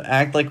got to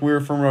act like we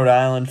were from Rhode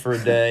Island for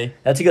a day.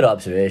 That's a good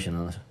observation,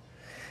 honestly.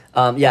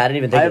 I didn't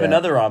even think. I have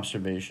another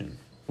observation.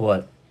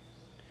 What?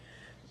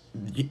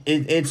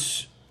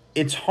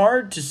 It's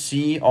hard to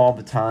see all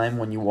the time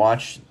when you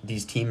watch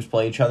these teams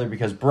play each other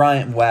because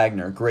Bryant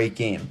Wagner, great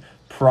game.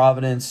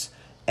 Providence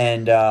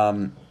and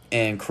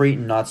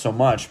Creighton not so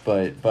much,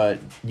 but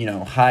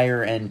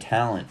higher end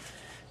talent.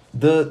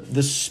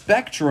 The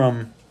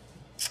spectrum,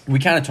 we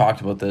kind of talked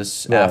about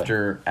this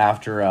after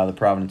the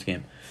Providence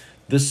game.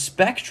 The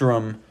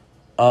spectrum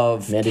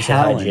of Mandy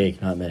talent. Said hi,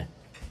 Jake, not me.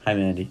 Hi,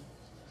 Mandy.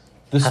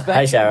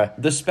 Hi, Sarah.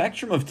 The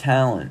spectrum of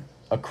talent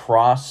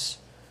across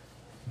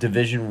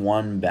Division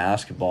I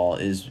basketball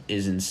is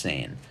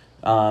insane.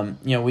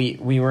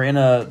 We were in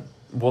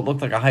what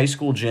looked like a high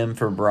school gym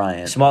for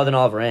Bryant. Smaller than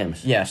Oliver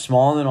Ames. Yeah,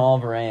 smaller than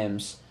Oliver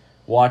Ames,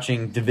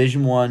 watching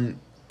Division I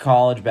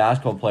college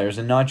basketball players,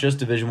 and not just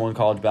Division I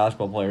college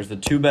basketball players, the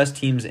two best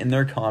teams in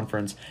their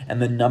conference,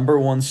 and the number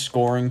one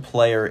scoring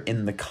player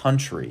in the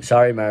country.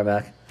 Sorry,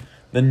 Merrimack.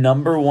 The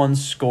number one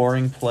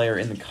scoring player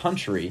in the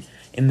country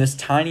in this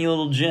tiny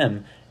little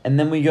gym. And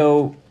then we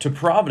go to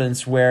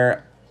Providence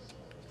where,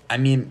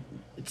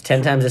 it's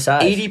 10 times the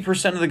size.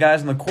 80% of the guys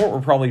on the court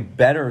were probably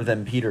better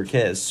than Peter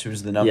Kiss,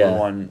 who's the number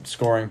one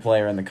scoring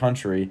player in the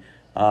country.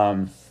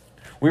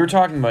 We were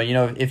talking about,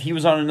 if he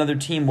was on another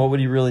team, what would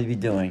he really be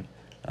doing?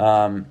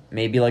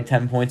 Maybe like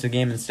 10 points a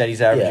game. Instead,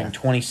 he's averaging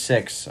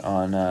 26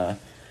 on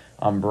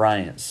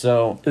Bryant.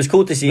 So it was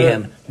cool to see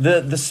him.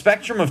 The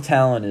spectrum of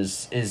talent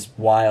is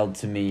wild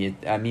to me.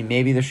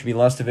 Maybe there should be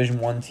less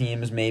Division I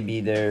teams.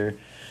 Maybe there,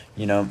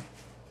 I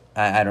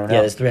don't know.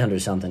 Yeah, there's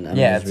 300 something.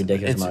 It's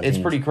ridiculous. It's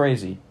pretty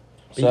crazy.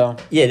 So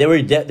yeah,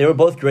 they were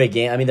both great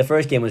games. The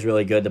first game was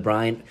really good. The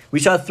Bryant, we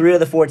saw 3 of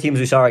the 4 teams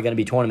we saw are going to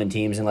be tournament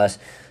teams unless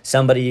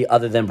somebody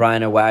other than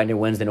Bryant or Wagner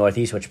wins the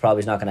Northeast, which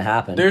probably is not going to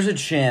happen. There's a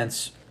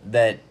chance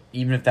that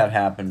even if that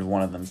happened,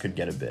 one of them could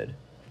get a bid.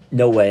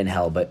 No way in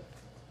hell, but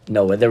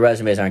no way. Their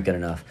resumes aren't good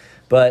enough.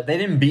 But they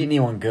didn't beat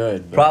anyone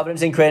good. But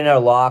Providence and Creighton are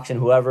locks, and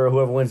whoever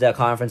wins that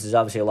conference is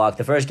obviously a lock.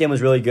 The first game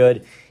was really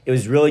good. It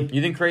was really.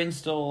 You think Creighton's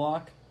still a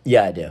lock?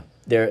 Yeah, I do.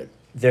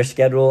 Their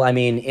schedule. And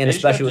they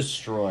especially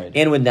just got destroyed.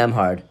 And with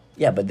Nemhard.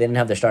 Yeah, but they didn't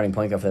have their starting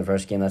point guard for the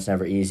first game. That's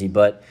never easy.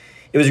 But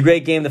it was a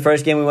great game. The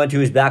first game we went to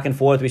was back and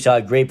forth. We saw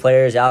great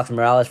players. Alex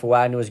Morales for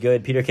Wagner was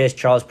good. Peter Kiss,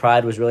 Charles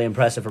Pride was really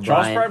impressive for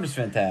Bryant. Charles Pride was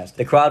fantastic.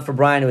 The crowd for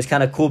Bryant, it was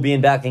kind of cool being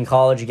back in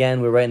college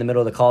again. We were right in the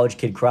middle of the college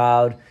kid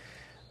crowd.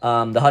 The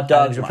hot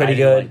dogs were pretty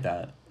good. Like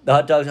that. The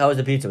hot dogs, how was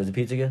the pizza? Was the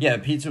pizza good? Yeah,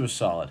 the pizza was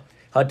solid.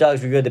 Hot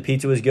dogs were good. The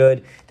pizza was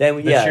good. Then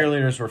the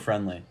cheerleaders were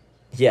friendly.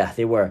 Yeah,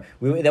 they were.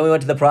 Then we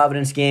went to the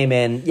Providence game,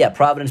 and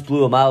Providence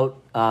blew them out.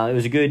 It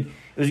was a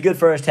good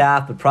first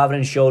half, but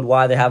Providence showed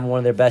why they're having one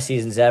of their best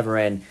seasons ever.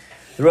 And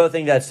the real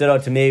thing that stood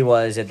out to me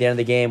was at the end of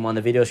the game on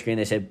the video screen,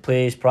 they said,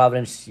 "Please,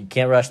 Providence, you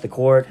can't rush the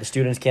court. The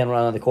students can't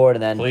run on the court."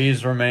 And then,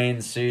 please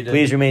remain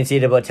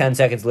seated. About 10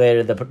 seconds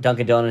later, the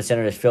Dunkin' Donuts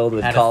Center is filled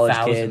with college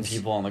kids,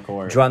 people on the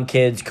court, drunk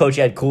kids. Coach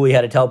Ed Cooley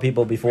had to tell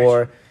people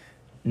before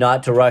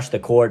not to rush the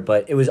court,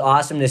 but it was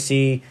awesome to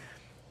see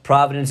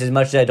Providence, as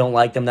much as I don't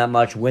like them that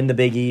much, win the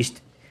Big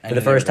East for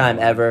the first time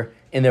ever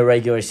in their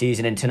regular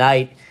season. And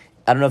tonight,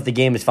 I don't know if the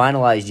game is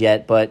finalized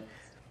yet, but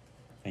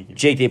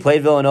Jake, they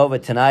played Villanova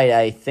tonight.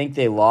 I think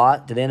they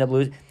lost. Did they end up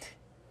losing?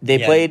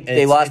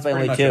 They lost by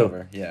only 2.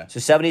 Over. Yeah. So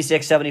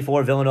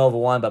 76-74, Villanova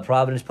won, but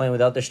Providence playing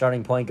without their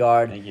starting point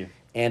guard. Thank you.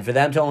 And for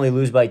them to only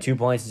lose by 2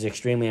 points is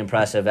extremely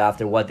impressive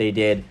after what they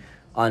did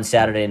on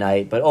Saturday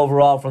night. But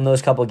overall, from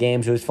those couple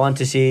games, it was fun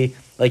to see.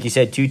 Like you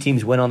said, 2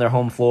 teams win on their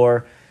home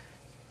floor.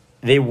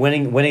 They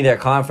winning their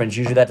conference.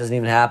 Usually that doesn't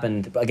even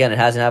happen. Again, it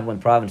hasn't happened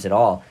with Providence at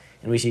all.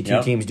 And we see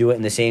 2 teams do it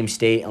in the same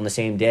state on the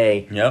same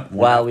day. Yep.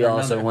 While we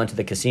also went to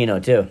the casino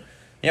too.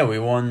 Yeah, we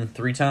won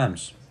 3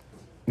 times.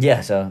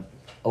 Yeah, so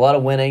a lot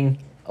of winning,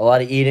 a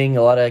lot of eating,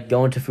 a lot of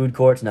going to food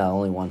courts. No,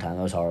 only one time.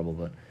 That was horrible,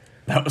 but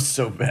that was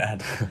so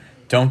bad.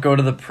 Don't go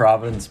to the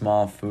Providence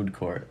Mall food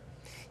court.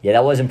 Yeah,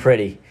 that wasn't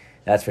pretty.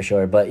 That's for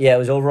sure. But yeah, it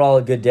was overall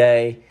a good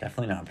day.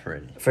 Definitely not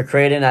pretty. For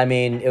Creighton,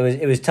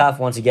 it was tough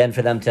once again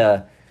for them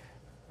to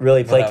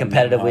really play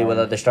competitively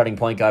without their starting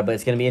point guard, but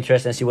it's going to be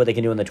interesting to see what they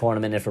can do in the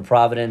tournament. And for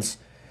Providence,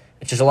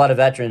 it's just a lot of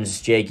veterans.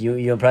 Jake, you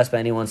impressed by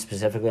anyone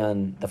specifically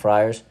on the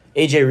Friars?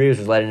 AJ Reeves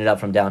was lighting it up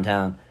from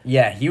downtown.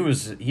 Yeah, he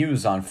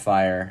was on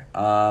fire.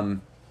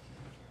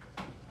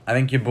 I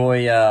think your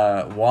boy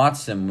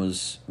Watson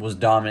was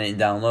dominating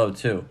down low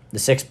too. The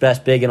sixth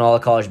best big in all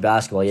of college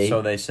basketball. Yeah,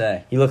 So they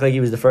say. he looked like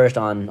he was the first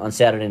on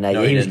Saturday night.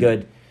 No, Yeah, he he was didn't.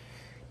 good.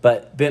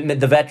 But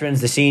the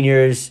veterans, the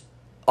seniors,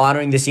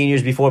 honoring the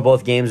seniors before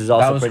both games was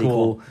also was pretty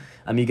cool. cool.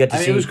 I mean, you get to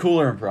see. It was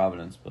cooler in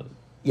Providence, but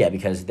Yeah,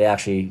 because they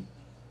actually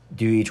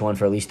do each one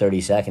for at least 30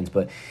 seconds.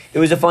 But it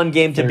was a fun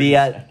game to 30 be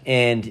at, seconds.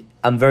 and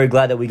I'm very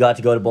glad that we got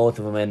to go to both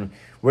of them. And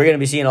we're going to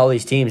be seeing all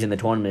these teams in the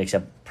tournament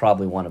except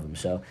probably one of them.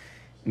 So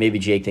maybe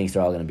Jake thinks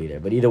they're all going to be there.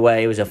 But either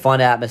way, it was a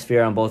fun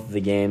atmosphere on both of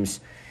the games.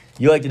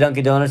 You like the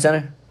Dunkin' Donuts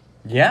Center?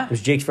 yeah. It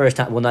was Jake's first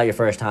time. Well, not your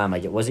first time.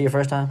 Was it your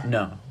first time?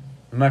 No.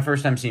 My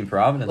first time seeing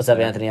Providence. What's up,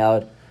 there. Anthony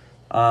Howard?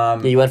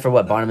 Um, Yeah, you went for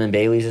what, Barnum and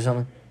Bailey's or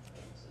something?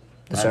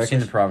 The I've circus? seen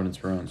the Providence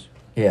Bruins.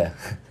 Yeah.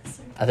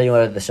 I thought you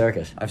went to the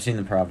circus. I've seen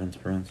the Providence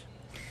Bruins.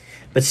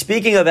 But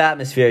speaking of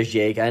atmospheres,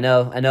 Jake, I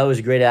know it was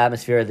a great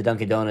atmosphere at the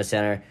Dunkin' Donuts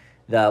Center.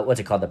 What's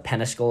it called? The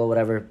Pensacola or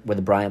whatever, where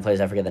the Bryant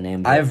plays. I forget the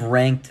name. I've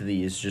ranked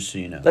these, just so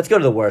you know. Let's go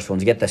to the worst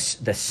ones. Get the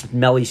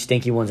smelly,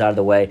 stinky ones out of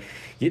the way.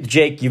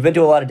 Jake, you've been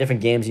to a lot of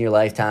different games in your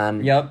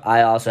lifetime. Yep.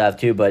 I also have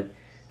too. But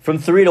from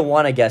 3 to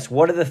 1, I guess,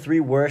 what are the 3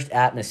 worst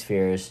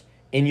atmospheres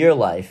in your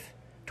life?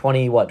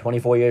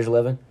 24 years of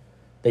living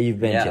that you've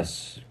been to?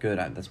 Yes, good.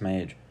 That's my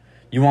age.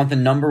 You want the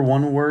number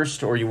 1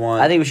 worst, or you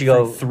want? I think we should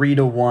go 3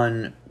 to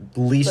 1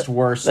 least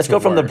worst. Let's to go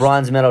from the worst.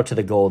 bronze medal to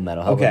the gold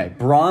medal. How Okay, about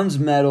bronze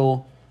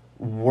medal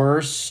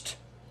worst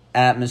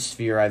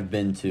atmosphere I've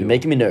been to. You're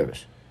making me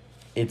nervous.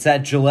 It's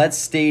at Gillette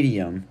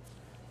Stadium,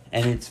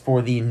 and it's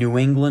for the New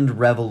England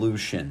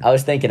Revolution. I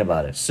was thinking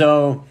about it.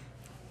 So,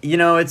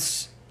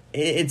 it's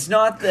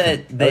not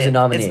that That was a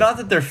nominee. it's not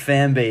that their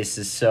fan base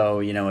is so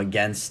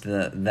against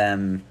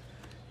them,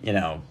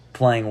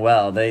 playing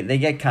well. They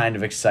get kind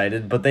of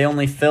excited, but they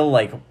only fill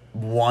like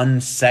one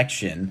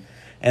section,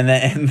 and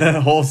the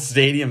whole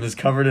stadium is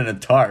covered in a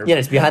tarp. Yeah,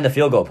 it's behind the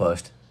field goal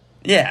post.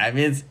 Yeah, I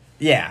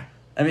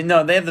mean,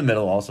 no, they have the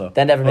middle also.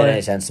 That never made But-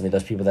 any sense to me.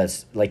 Those people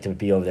that like to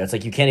be over there. It's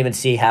like you can't even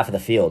see half of the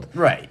field.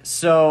 Right.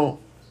 So,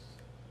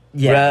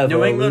 yeah,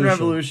 New England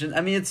Revolution. Revolution.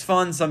 I mean, it's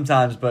fun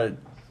sometimes, but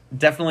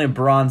definitely a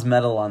bronze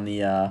medal on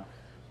the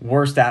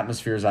worst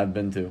atmospheres I've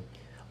been to.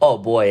 Oh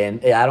boy,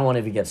 and I don't want to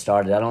even get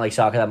started. I don't like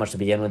soccer that much to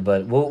begin with,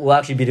 but we'll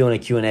actually be doing a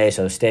Q&A,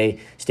 so stay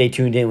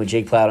tuned in with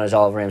Jake Plowden and his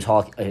Oliver Rams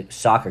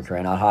soccer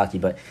career, not hockey.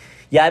 But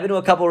yeah, I've been to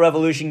a couple of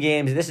Revolution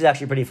games. This is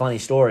actually a pretty funny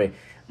story.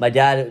 My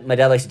dad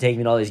likes to take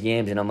me to all these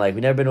games, and I'm like,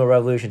 we've never been to a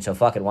Revolution, so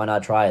fuck it, why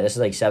not try it? This is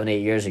like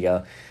 7-8 years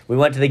ago. We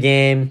went to the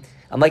game.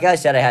 I'm like I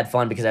said, I had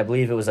fun because I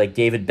believe it was like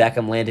David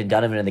Beckham, Landon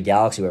Donovan, and the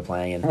Galaxy were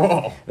playing, and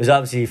Whoa. it was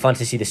obviously fun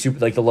to see the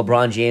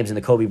LeBron James and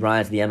the Kobe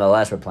Bryant of the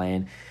MLS were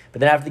playing. But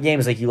then after the game,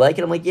 it's like, you like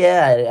it? I'm like,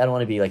 yeah, I don't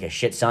want to be like a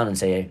shit son and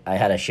say I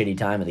had a shitty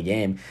time of the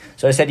game.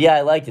 So I said, yeah,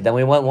 I liked it. Then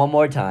we went one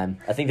more time.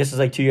 I think this was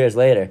like 2 years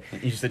later.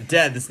 You said,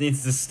 Dad, this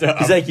needs to stop.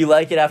 He's like, you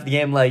like it after the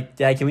game? I'm like,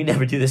 Dad, can we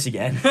never do this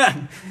again?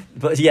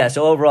 But yeah,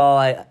 so overall,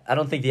 I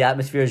don't think the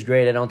atmosphere is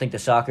great. I don't think the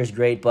soccer is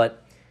great.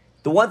 But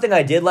the one thing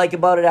I did like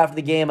about it after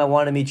the game, I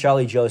wanted to meet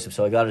Charlie Joseph.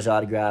 So I got his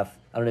autograph.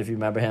 I don't know if you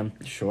remember him.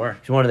 Sure.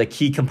 He's one of the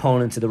key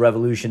components of the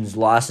Revolution's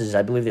losses.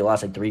 I believe they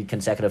lost like 3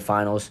 consecutive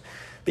finals.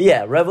 But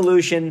yeah,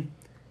 Revolution,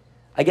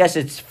 I guess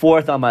it's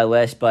 4th on my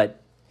list,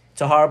 but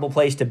it's a horrible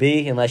place to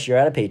be unless you're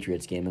at a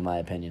Patriots game, in my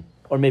opinion.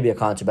 Or maybe a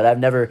concert, but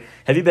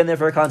have you been there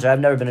for a concert? I've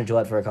never been to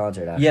Gillette for a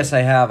concert, actually. Yes,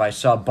 I have. I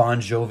saw Bon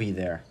Jovi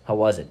there. How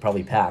was it?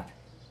 Probably packed.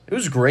 It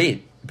was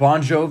great.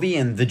 Bon Jovi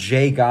and the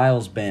Jay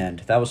Giles Band.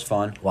 That was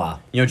fun. Wow.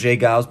 You know Jay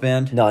Giles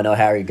Band? No,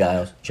 Harry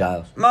Giles.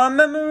 My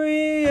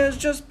memory has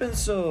just been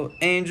so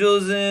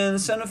angels in the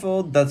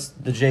centerfold. That's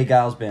the Jay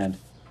Giles Band.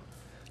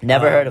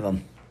 Never heard of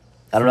him.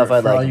 I don't know if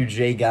I'd For all like you him.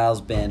 Jay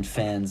Giles Band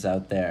fans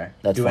out there,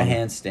 That's do funny. a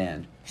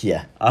handstand.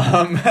 Yeah,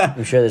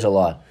 I'm sure there's a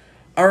lot.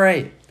 All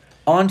right,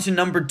 on to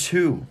number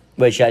 2.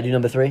 Wait, should I do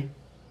number 3?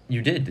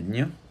 You did, didn't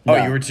you? No.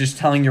 Oh, you were just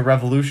telling your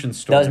Revolution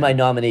story. That was my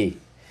nominee.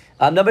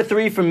 Number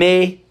 3 for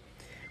me,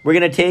 we're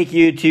going to take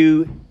you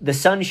to the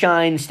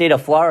Sunshine State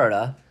of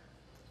Florida.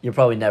 You're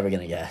probably never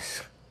going to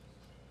guess.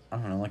 I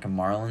don't know, like a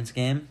Marlins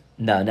game.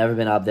 No, never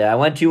been up there. I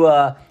went to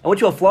a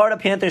Florida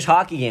Panthers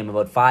hockey game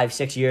about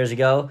 5-6 years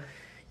ago.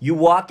 You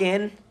walk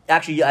in,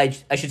 actually, I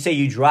should say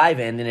you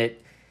drive in, and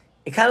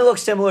it kind of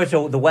looks similar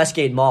to the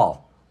Westgate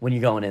Mall when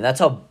you're going in.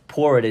 That's how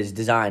poor it is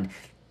designed.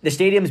 The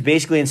stadium's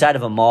basically inside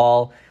of a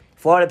mall.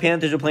 Florida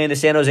Panthers were playing the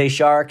San Jose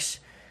Sharks.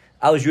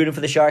 I was rooting for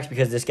the Sharks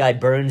because this guy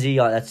Bernsey,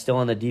 that's still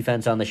on the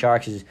defense on the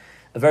Sharks, is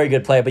a very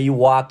good player. But you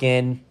walk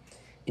in,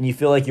 and you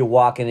feel like you're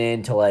walking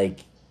into like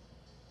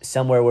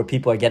somewhere where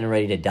people are getting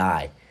ready to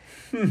die.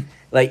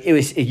 Like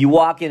you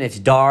walk in, it's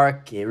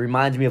dark. It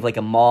reminds me of like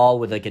a mall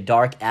with like a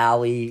dark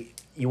alley.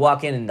 You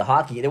walk in and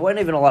there weren't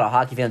even a lot of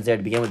hockey fans there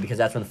to begin with because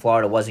that's when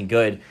Florida wasn't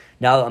good.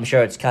 Now I'm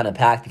sure it's kind of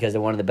packed because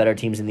they're one of the better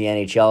teams in the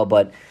NHL.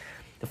 But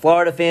the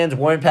Florida fans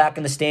weren't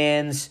packing the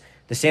stands.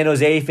 The San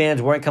Jose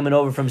fans weren't coming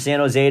over from San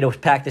Jose to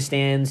pack the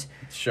stands.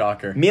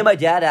 Shocker. Me and my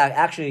dad I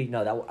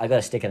got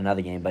to stick in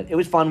another game, but it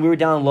was fun. We were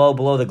down low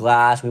below the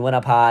glass. We went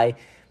up high.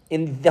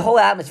 And the whole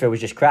atmosphere was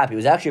just crappy. It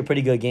was actually a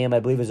pretty good game. I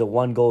believe it was a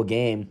 1-goal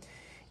game.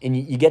 And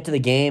you get to the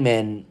game,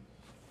 and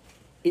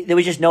there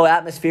was just no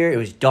atmosphere. It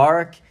was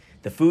dark.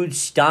 The food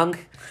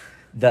stunk.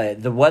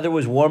 The weather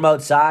was warm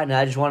outside, and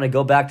I just wanted to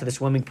go back to the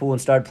swimming pool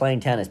and start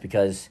playing tennis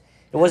because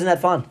it wasn't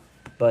that fun.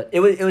 But it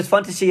was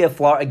fun to see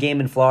a game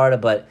in Florida,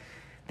 but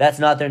that's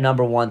not their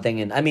number one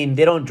thing. And I mean,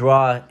 they don't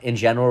draw in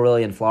general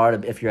really in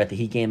Florida. If you're at the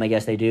Heat game, I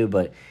guess they do,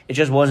 but it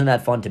just wasn't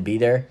that fun to be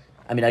there.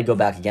 I mean, I'd go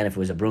back again if it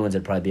was a Bruins.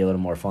 It'd probably be a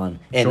little more fun,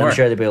 and Sure. I'm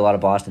sure there'd be a lot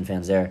of Boston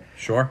fans there.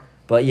 Sure.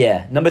 But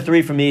yeah, number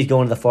 3 for me is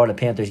going to the Florida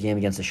Panthers game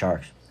against the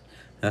Sharks.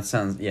 That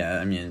sounds, yeah,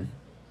 I mean,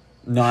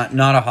 not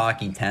a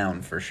hockey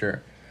town for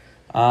sure.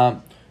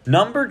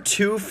 Number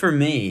 2 for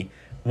me,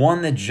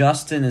 one that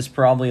Justin is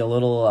probably a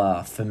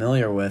little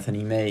familiar with, and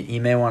he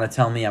may want to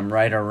tell me I'm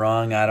right or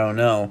wrong, I don't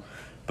know.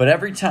 But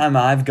every time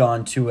I've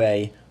gone to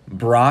a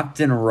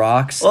Brockton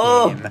Rocks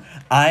game,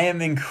 I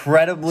am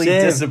incredibly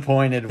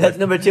disappointed with. That's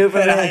number 2 for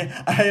me.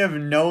 I have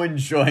no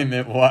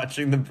enjoyment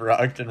watching the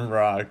Brockton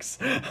Rocks.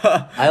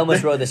 I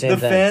almost wrote the same thing.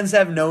 The fans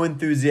have no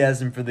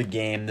enthusiasm for the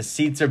game. The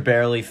seats are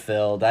barely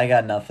filled. I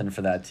got nothing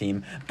for that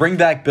team. Bring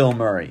back Bill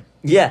Murray.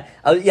 Yeah,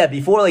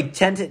 before like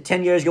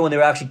 10 years ago when they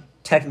were actually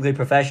technically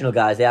professional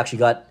guys, they actually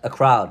got a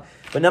crowd.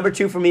 But number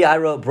 2 for me, I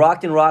wrote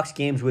Brockton Rocks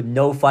games with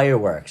no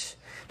fireworks.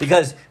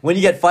 Because when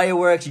you get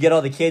fireworks, you get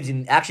all the kids,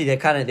 and actually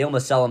they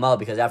almost sell them out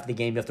because after the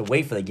game, you have to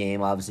wait for the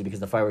game, obviously, because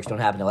the fireworks don't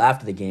happen until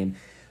after the game.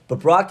 But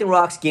Brockton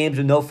Rocks games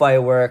with no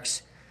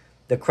fireworks,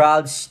 the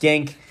crowds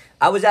stink.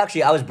 I was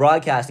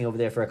broadcasting over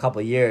there for a couple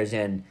of years,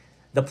 and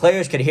the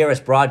players could hear us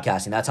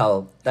broadcasting. That's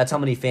how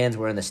many fans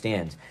were in the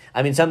stands.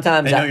 I mean,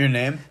 sometimes They know your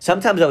name?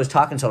 Sometimes I was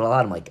talking so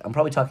loud. I'm like, I'm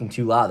probably talking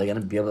too loud. They're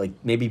gonna be able to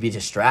maybe be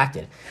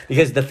distracted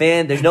because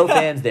there's no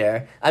fans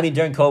there. I mean,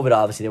 during COVID,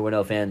 obviously there were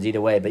no fans either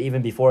way. But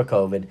even before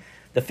COVID,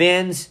 the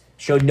fans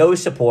showed no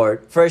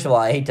support. First of all,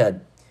 I hate to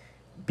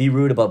be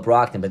rude about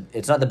Brockton, but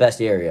it's not the best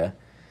area.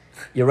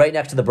 You're right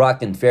next to the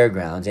Brockton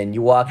Fairgrounds, and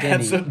you walk in.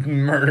 That's a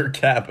murder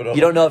capital.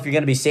 You don't know if you're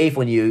going to be safe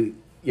when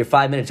you're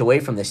 5 minutes away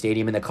from the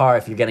stadium in the car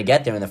if you're going to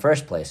get there in the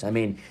first place. I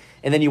mean,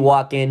 and then you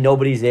walk in,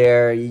 nobody's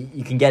there.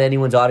 You can get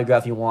anyone's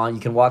autograph you want. You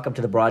can walk up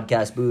to the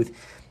broadcast booth,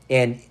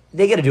 and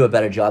they got to do a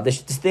better job. The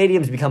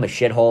stadium's become a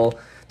shithole.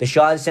 The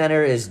Shaw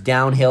Center is way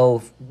downhill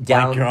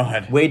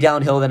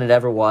than it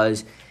ever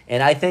was.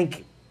 And I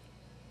think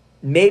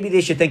maybe they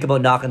should think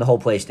about knocking the whole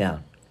place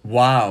down.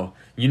 Wow.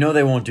 You know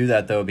they won't do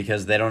that, though,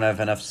 because they don't have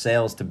enough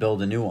sales to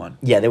build a new one.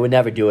 Yeah, they would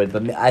never do it.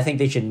 But I think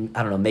they should,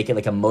 I don't know, make it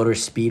like a motor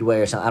speedway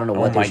or something. I don't know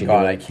what they should do. Oh,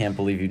 my God. I can't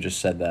believe you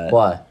just said that.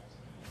 What?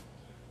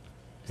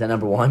 Is that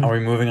number 1? Are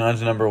we moving on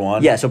to number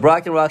 1? Yeah, so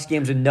Brockton Rocks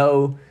games with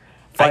no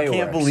fireworks. I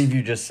can't believe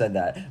you just said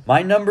that.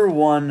 My number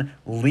 1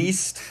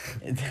 least...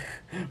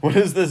 What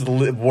is this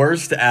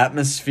worst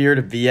atmosphere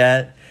to be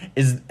at?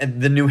 Is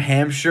the New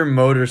Hampshire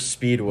Motor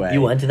Speedway.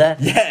 You went to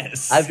that?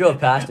 Yes. I drove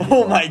past it.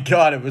 Oh my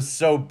God, it was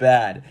so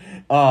bad.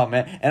 Oh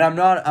man, and I'm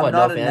not a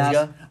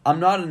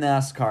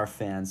NASCAR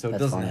fan, so it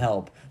That's doesn't funny.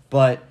 help.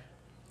 But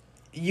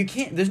you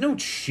can't. There's no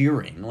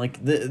cheering.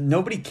 Like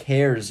nobody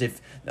cares if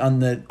on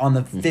the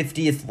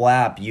 50th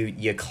lap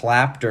you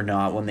clapped or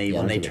not when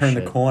they turn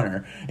the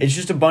corner. It's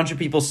just a bunch of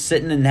people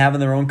sitting and having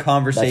their own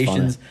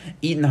conversations,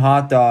 eating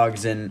hot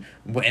dogs and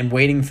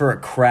waiting for a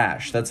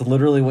crash. That's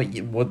literally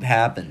what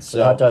happens. So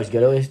the hot dogs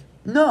good at least?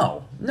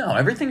 No,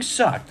 everything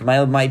sucked.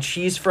 My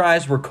cheese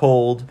fries were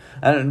cold.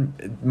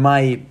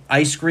 My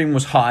ice cream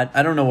was hot.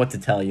 I don't know what to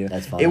tell you.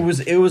 That's funny.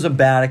 It was a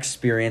bad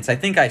experience. I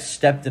think I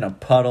stepped in a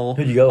puddle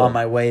Who'd you go on with?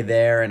 my way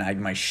there, and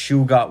my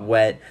shoe got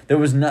wet. There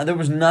was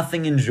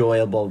nothing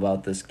enjoyable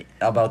about this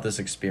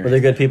experience. Were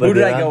there good people Who to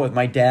did be I go around? with?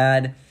 My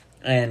dad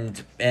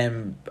and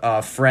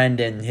a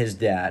friend and his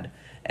dad.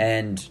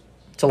 And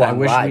It's a long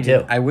ride,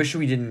 too. I wish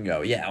we didn't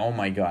go. Yeah. Oh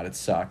my God, it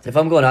sucked. If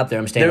I'm going up there,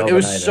 I'm staying overnight. It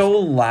was so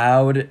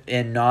loud,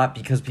 and not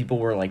because people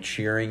were like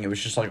cheering. It was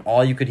just like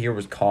all you could hear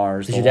was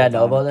cars. Did your dad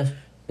know about this?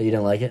 That you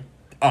didn't like it?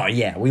 Oh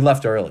yeah, we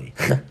left early.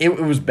 it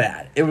was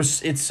bad.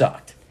 It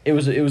sucked. It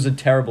was a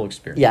terrible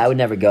experience. Yeah, I would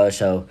never go,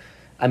 so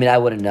I mean I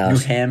wouldn't know. New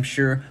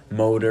Hampshire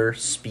Motor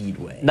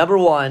Speedway. Number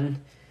 1,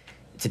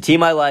 it's a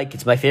team I like.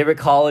 It's my favorite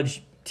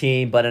college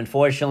team, but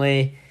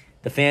unfortunately,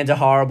 the fans are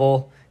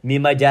horrible. Me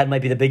and my dad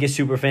might be the biggest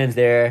super fans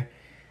there.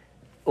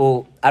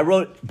 Well, I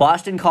wrote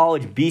Boston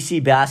College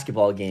BC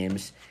basketball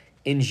games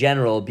in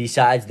general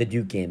besides the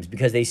Duke games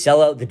because they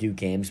sell out the Duke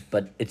games,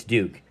 but it's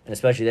Duke. And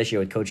especially this year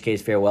with Coach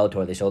K's farewell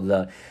tour, they sold it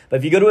out. But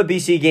if you go to a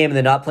BC game and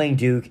they're not playing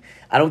Duke,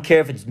 I don't care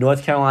if it's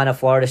North Carolina,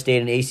 Florida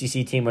State, an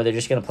ACC team where they're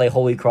just going to play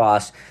Holy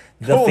Cross.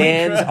 The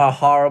fans are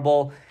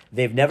horrible.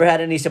 They've never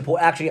had any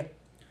support. Actually,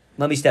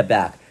 let me step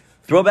back.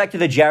 Throw back to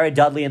the Jared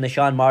Dudley and the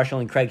Sean Marshall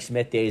and Craig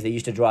Smith days. They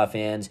used to draw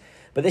fans.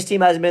 But this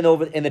team hasn't been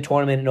over in the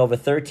tournament in over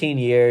 13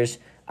 years.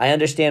 I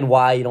understand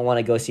why you don't want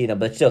to go see them,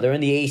 but still, they're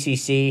in the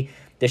ACC.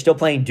 They're still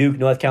playing Duke,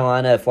 North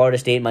Carolina, Florida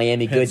State,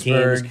 Miami,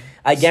 Pittsburgh, good teams.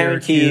 I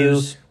guarantee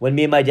Syracuse. you, when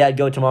me and my dad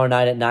go tomorrow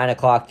night at 9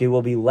 o'clock, there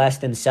will be less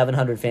than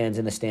 700 fans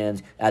in the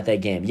stands at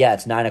that game. Yeah,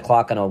 it's 9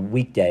 o'clock on a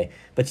weekday,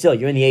 but still,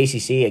 you're in the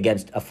ACC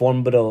against a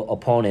formidable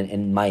opponent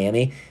in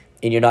Miami,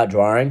 and you're not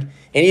drawing.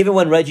 And even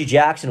when Reggie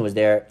Jackson was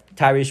there,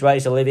 Tyrese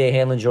Rice, Olivier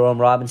Hanlon,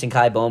 Jerome Robinson,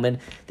 Kai Bowman,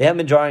 they haven't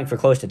been drawing for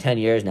close to 10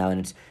 years now,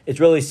 and it's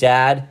really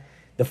sad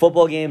The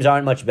football games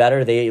aren't much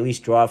better. They at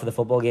least draw for the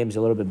football games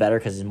a little bit better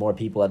because there's more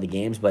people at the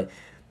games. But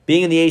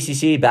being in the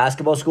ACC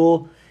basketball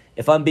school,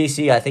 if I'm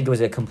BC, I think it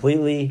was a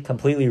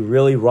completely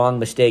really wrong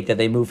mistake that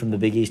they moved from the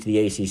Big East to the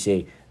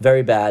ACC.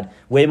 Very bad.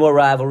 Way more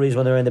rivalries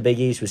when they're in the Big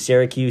East with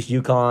Syracuse,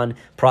 UConn,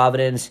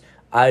 Providence.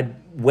 I'd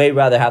way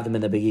rather have them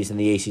in the Big East than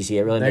the ACC.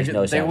 It really makes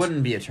no sense. They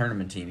wouldn't be a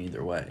tournament team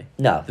either way.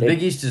 No. The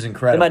Big East is They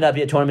incredible. might not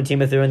be a tournament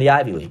team if they're in the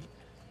Ivy League.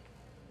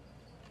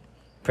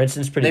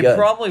 Princeton's pretty good. They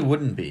probably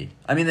wouldn't be.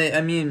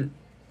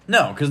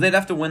 No, because they'd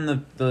have to win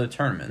the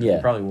tournament. Yeah.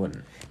 They probably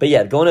wouldn't. But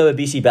yeah, going to a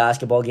BC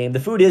basketball game, the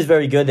food is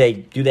very good. They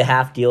do the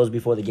half deals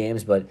before the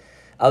games, but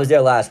I was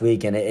there last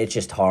week, and it's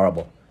just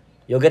horrible.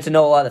 You'll get to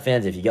know a lot of the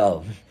fans if you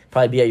go.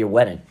 Probably be at your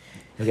wedding.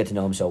 You'll get to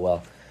know them so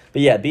well.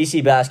 But yeah,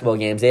 BC basketball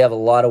games, they have a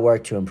lot of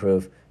work to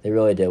improve. They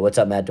really do. What's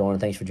up, Matt Dorn?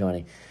 Thanks for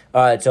joining.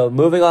 All right, so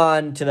moving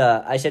on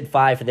to I said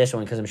 5 for this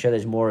one because I'm sure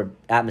there's more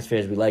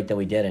atmospheres we liked than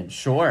we didn't.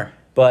 Sure.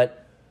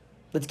 But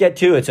let's get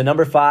to it. So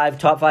number 5,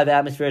 top 5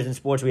 atmospheres in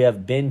sports we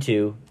have been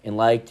to and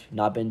liked,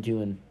 not been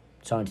to and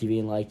saw on TV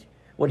and liked.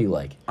 What do you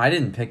like? I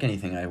didn't pick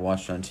anything I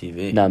watched on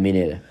TV. No, me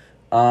neither.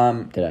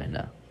 Did I?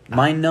 No.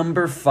 My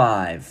number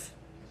 5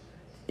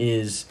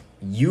 is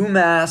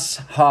UMass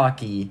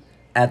hockey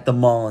at the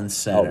Mullins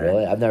Oh, Center.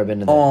 really? I've never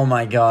been to that. Oh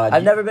my God!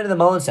 I've never been to the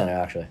Mullins Center,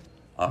 actually.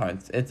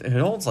 It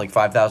holds like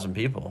 5,000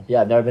 people.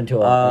 Yeah, I've never been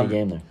to any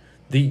game there.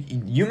 The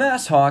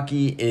UMass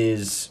hockey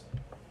is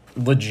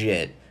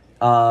legit.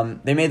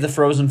 They made the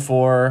Frozen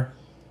Four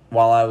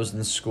while I was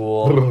in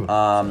school.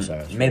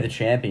 Made the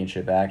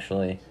championship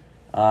actually,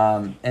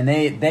 and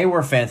they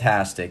were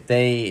fantastic.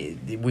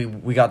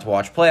 We got to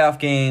watch playoff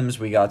games.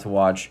 We got to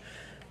watch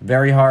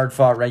very hard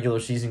fought regular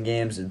season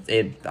games.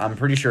 I'm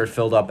pretty sure it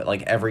filled up at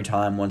like every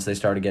time once they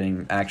started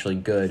getting actually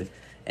good.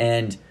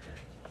 And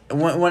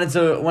when it's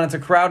a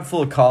crowd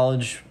full of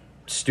college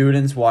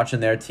students watching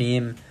their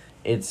team,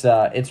 it's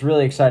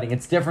really exciting.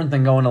 It's different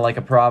than going to like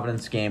a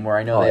Providence game where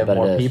I know they have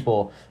more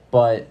people,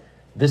 but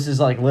this is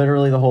like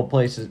literally the whole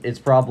place. It's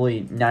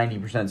probably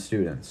 90%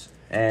 students,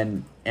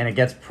 and it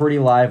gets pretty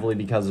lively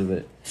because of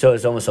it. So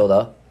it's almost sold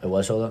out? It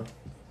was sold out?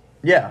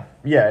 Yeah.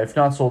 If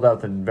not sold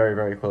out, then very,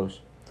 very close.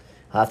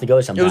 I'll have to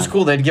go sometime. It was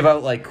cool. They'd give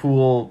out like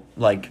cool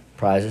like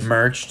prizes,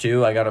 merch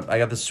too. I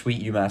got this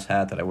sweet UMass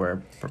hat that I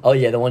wear. Oh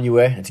yeah, the one you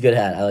wear. It's a good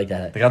hat. I like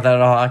that hat. They got that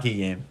at a hockey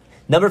game.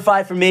 Number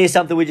 5 for me is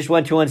something we just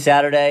went to on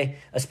Saturday,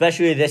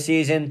 especially this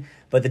season.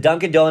 But the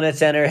Dunkin' Donuts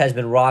Center has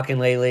been rocking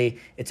lately.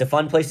 It's a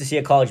fun place to see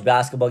a college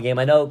basketball game.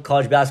 I know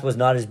college basketball is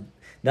not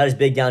as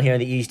big down here in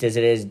the East as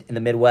it is in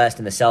the Midwest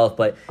and the South.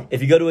 But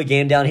if you go to a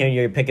game down here and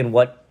you're picking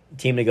what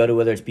team to go to,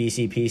 whether it's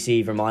BC,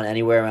 PC, Vermont,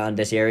 anywhere around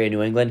this area,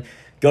 New England,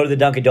 go to the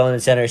Dunkin'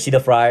 Donuts Center, see the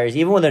Friars.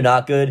 Even when they're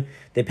not good,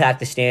 they pack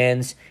the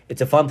stands.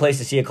 It's a fun place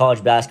to see a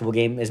college basketball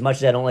game. As much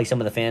as I don't like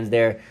some of the fans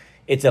there,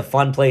 it's a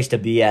fun place to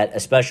be at,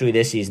 especially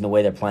this season, the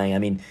way they're playing. I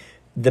mean,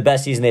 the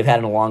best season they've had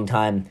in a long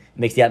time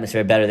makes the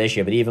atmosphere better this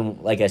year. But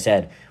even, like I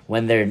said,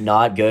 when they're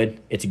not good,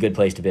 it's a good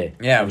place to be.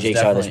 Yeah, it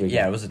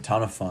was a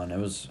ton of fun. It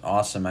was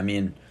awesome. I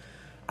mean,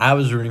 I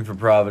was rooting for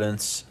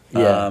Providence.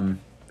 Yeah. And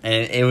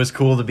it was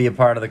cool to be a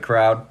part of the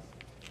crowd.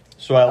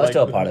 So I was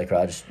still a part of the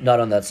crowd, just not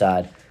on that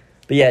side.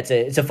 But yeah,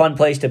 it's a fun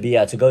place to be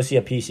at. So go see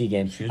a PC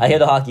game. I hear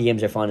the hockey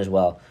games are fun as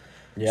well.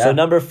 Yeah. So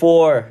number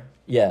 4,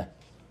 yeah.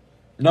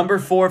 Number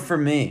 4 for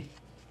me.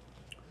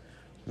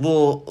 A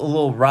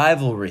little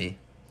rivalry.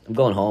 I'm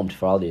going home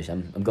for all these.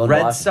 I'm going to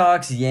Red Washington.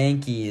 Sox,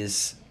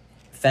 Yankees,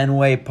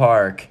 Fenway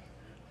Park.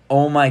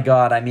 Oh my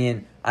God! I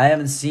mean, I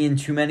haven't seen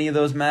too many of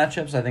those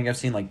matchups. I think I've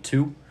seen like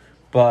 2,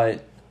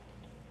 but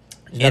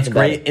it's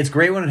great. Better. It's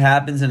great when it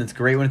happens, and it's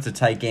great when it's a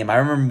tight game. I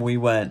remember we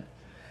went.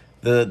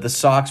 The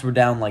Sox were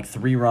down like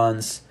 3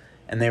 runs,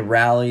 and they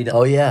rallied.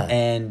 Oh yeah.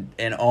 And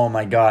oh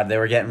my God, they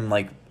were getting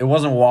like it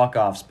wasn't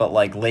walk-offs, but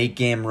like late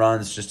game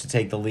runs just to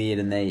take the lead,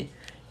 and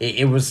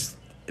it was.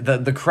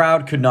 The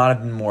crowd could not have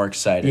been more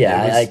excited.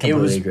 Yeah, I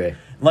completely agree.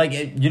 Like,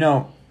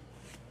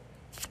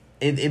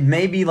 it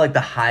may be like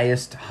the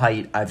highest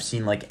height I've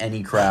seen like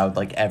any crowd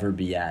like ever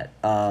be at,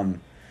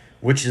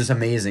 which is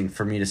amazing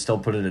for me to still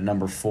put it at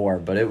number 4.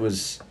 But it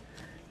was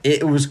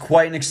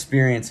quite an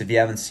experience if you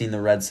haven't seen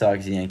the Red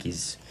Sox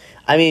Yankees.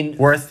 I mean,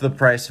 worth the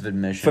price of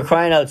admission. For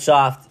crying out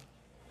soft,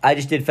 I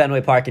just did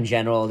Fenway Park in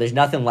general. There's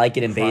nothing like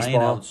it in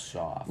baseball. Out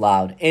soft.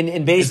 Loud.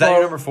 In baseball. Is that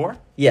your number 4?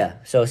 Yeah,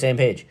 so same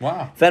page.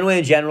 Wow. Fenway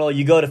in general,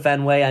 you go to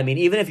Fenway. I mean,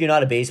 even if you're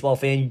not a baseball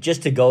fan,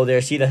 just to go there,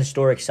 see the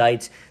historic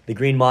sights, the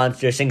Green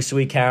Monster, sing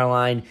Sweet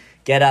Caroline,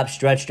 get up,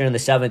 stretch during the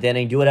 7th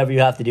inning, do whatever you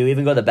have to do,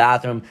 even go to the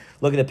bathroom,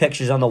 look at the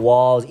pictures on the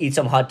walls, eat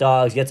some hot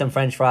dogs, get some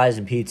French fries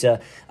and pizza.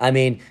 I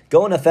mean,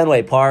 going to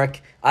Fenway Park,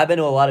 I've been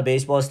to a lot of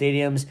baseball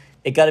stadiums.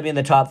 It got to be in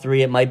the top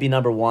 3. It might be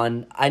number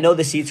 1. I know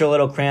the seats are a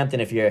little cramped,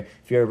 and if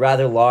you're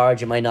rather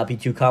large, it might not be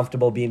too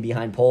comfortable being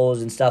behind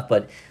poles and stuff.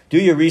 But do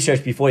your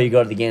research before you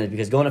go to the games,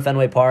 because going to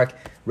Fenway Park,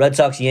 Red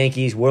Sox,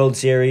 Yankees, World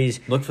Series,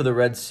 look for the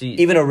red seat.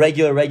 Even a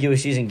regular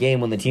season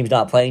game when the team's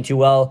not playing too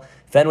well,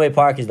 Fenway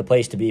Park is the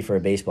place to be for a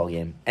baseball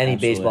game. Any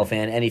Absolutely. baseball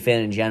fan, any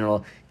fan in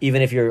general,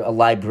 even if you're a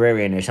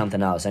librarian or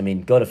something else. I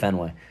mean, go to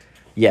Fenway.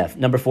 Yeah,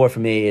 number 4 for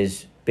me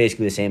is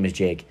basically the same as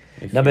Jake.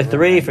 Number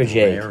 3 for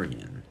Jake.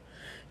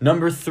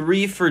 Number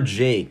 3 for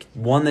Jake,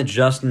 one that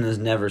Justin has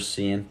never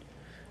seen.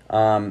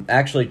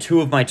 Actually,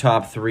 2 of my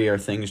top 3 are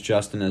things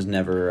Justin has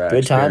never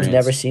Good times experienced.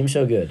 never seem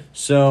so good.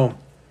 So,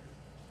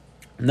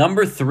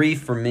 number 3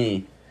 for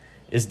me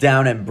is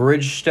down at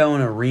Bridgestone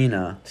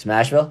Arena.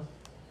 Smashville?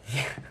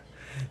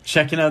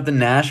 Checking out the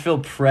Nashville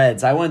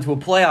Preds. I went to a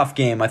playoff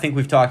game. I think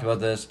we've talked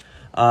about this.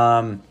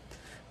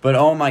 But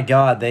oh my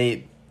God,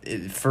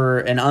 for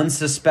an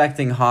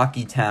unsuspecting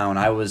hockey town,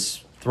 I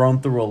was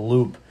thrown through a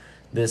loop.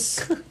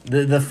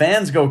 The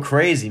fans go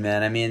crazy,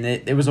 man. I mean,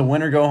 it was a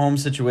winner-go-home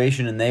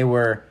situation, and they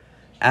were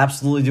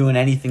absolutely doing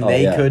anything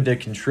could to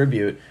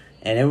contribute.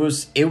 And it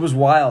was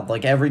wild.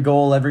 Like, every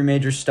goal, every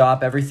major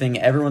stop, everything,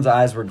 everyone's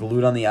eyes were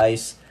glued on the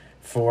ice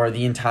for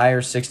the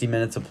entire 60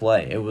 minutes of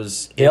play.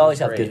 They always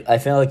have good. I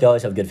feel like they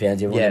always have good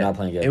fans even when they're not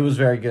playing good. It was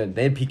very good.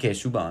 They had PK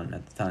Subban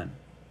at the time.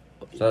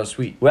 So that was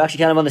sweet. We're actually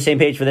kind of on the same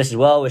page for this as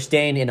well. We're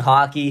staying in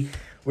hockey.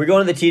 We're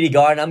going to the TD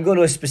Garden. I'm going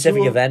to a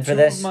specific event for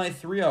this. 2 of my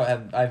 3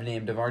 I've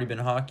named have already been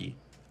hockey.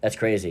 That's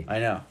crazy. I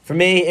know. For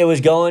me, it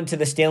was going to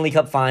the Stanley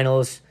Cup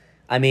Finals.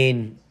 I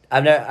mean,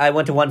 I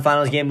went to one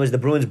Finals game. It was the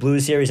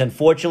Bruins-Blues series.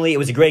 Unfortunately, it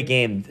was a great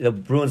game. The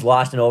Bruins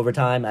lost in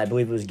overtime. I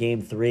believe it was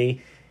Game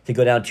 3 to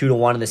go down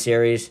 2-1 in the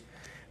series.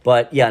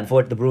 But, yeah,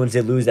 unfortunately, the Bruins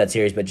did lose that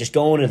series. But just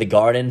going to the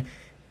Garden,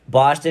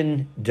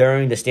 Boston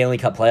during the Stanley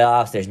Cup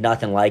playoffs, there's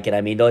nothing like it.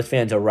 I mean, those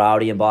fans are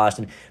rowdy in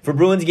Boston. For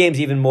Bruins games,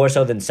 even more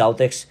so than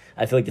Celtics,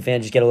 I feel like the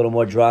fans just get a little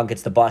more drunk.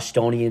 It's the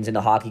Bostonians in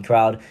the hockey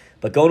crowd.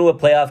 But going to a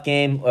playoff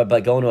game,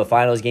 but going to a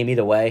finals game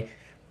either way,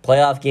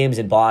 playoff games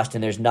in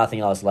Boston, there's nothing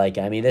else like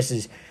it. I mean, this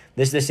is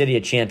the city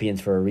of champions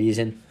for a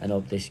reason. I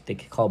know they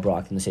call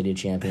Brockton the city of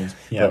champions.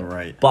 Yeah,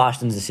 right.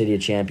 Boston's the city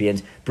of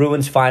champions.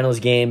 Bruins finals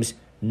games,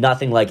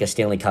 nothing like a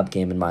Stanley Cup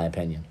game in my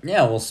opinion.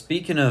 Yeah, well,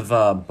 speaking of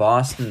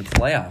Boston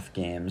playoff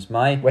games,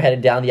 we're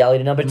headed down the alley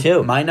to number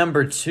 2. My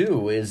number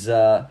 2 is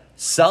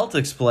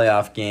Celtics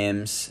playoff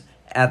games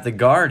at the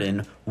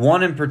Garden.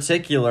 One in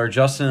particular,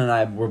 Justin and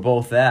I were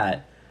both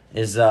at,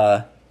 is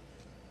the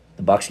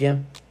Bucks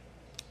game?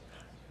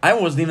 I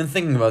wasn't even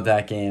thinking about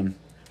that game,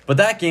 but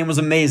that game was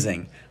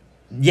amazing.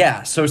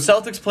 Yeah, so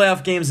Celtics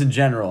playoff games in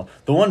general.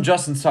 The one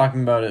Justin's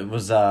talking about, it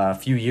was a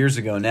few years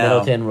ago now.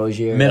 Middleton,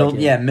 Rozier.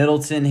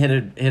 Middleton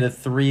hit a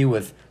 3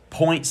 with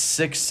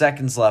 0.6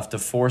 seconds left to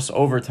force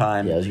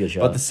overtime. Yeah, it was a good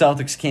shot. But the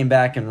Celtics came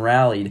back and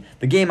rallied.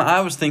 The game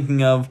I was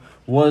thinking of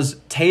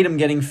was Tatum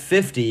getting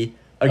 50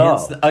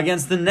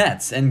 against the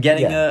Nets and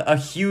getting a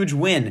huge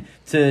win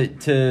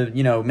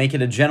to make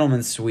it a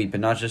gentleman's sweep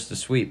and not just a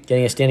sweep.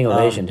 Getting a standing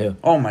ovation too.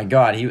 Oh my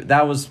God,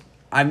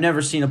 I've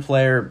never seen a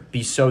player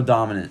be so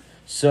dominant.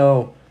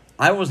 So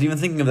I wasn't even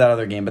thinking of that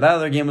other game, but that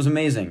other game was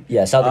amazing.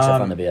 Yeah, Celtics are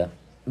fun to be at.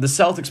 The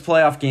Celtics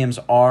playoff games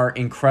are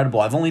incredible.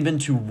 I've only been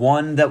to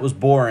one that was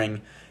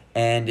boring,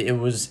 and it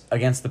was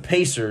against the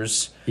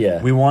Pacers.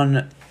 Yeah. We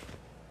won.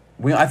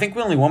 I think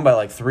we only won by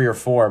like 3 or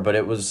 4, but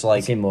it was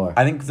like more.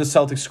 I think the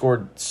Celtics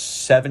scored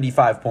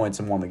 75 points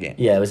and won the game.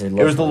 Yeah, it was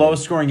the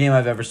lowest scoring game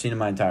I've ever seen in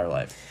my entire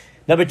life.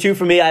 Number 2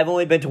 for me, I've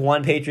only been to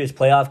one Patriots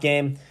playoff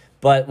game,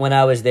 but when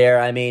I was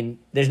there, I mean,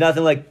 there's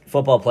nothing like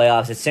football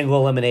playoffs. It's single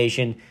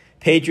elimination.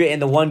 Patriot,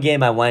 and the one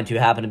game I went to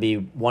happened to be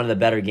one of the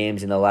better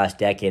games in the last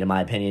decade, in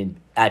my opinion,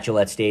 at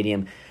Gillette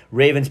Stadium.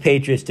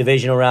 Ravens-Patriots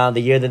divisional round,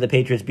 the year that the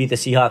Patriots beat the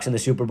Seahawks in the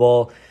Super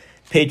Bowl.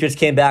 Patriots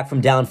came back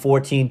from down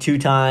 14 2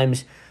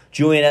 times.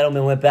 Julian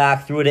Edelman went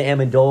back, threw it to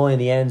Amendola in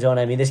the end zone.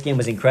 I mean, this game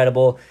was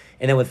incredible.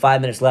 And then with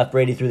 5 minutes left,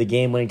 Brady threw the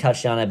game-winning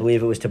touchdown. I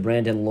believe it was to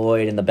Brandon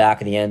Lloyd in the back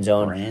of the end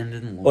zone.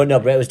 Brandon Lloyd? Oh,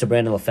 no, it was to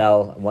Brandon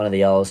LaFell, one of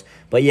the L's.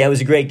 But, yeah, it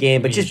was a great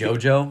game. But just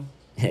JoJo?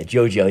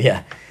 JoJo,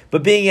 yeah.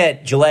 But being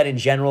at Gillette in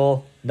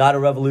general, not a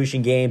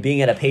Revolution game,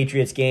 being at a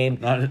Patriots game.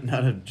 Not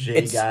a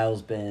Jay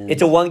Giles band.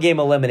 It's a one-game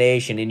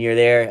elimination, and you're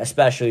there,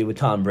 especially with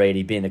Tom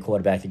Brady being the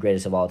quarterback, the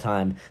greatest of all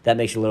time. That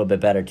makes it a little bit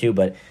better, too.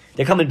 But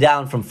they're coming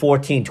down from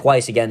 14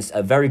 twice against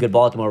a very good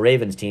Baltimore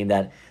Ravens team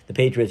that the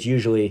Patriots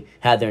usually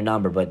had their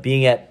number. But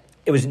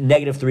it was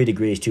negative 3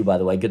 degrees, too, by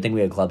the way. Good thing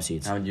we had club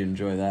seats. How would you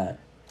enjoy that?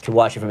 Could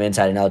watch it from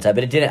inside and outside,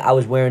 but it didn't. I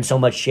was wearing so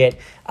much shit.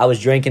 I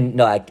was drinking.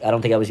 No, I don't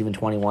think I was even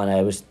 21.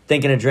 I was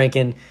thinking of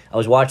drinking. I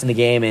was watching the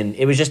game, and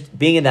it was just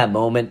being in that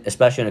moment,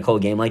 especially in a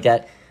cold game like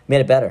that,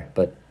 made it better.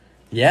 But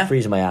yeah,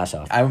 freezing my ass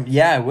off. I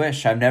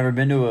wish. I've never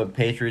been to a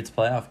Patriots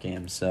playoff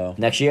game, so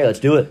next year,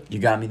 let's do it. You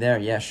got me there.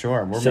 Yeah,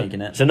 sure, we're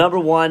making it. So number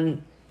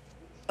 1,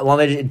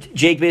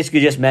 Jake basically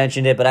just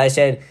mentioned it, but I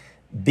said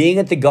being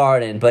at the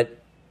Garden, but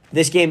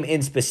this game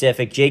in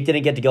specific, Jake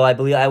didn't get to go. I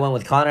believe I went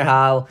with Connor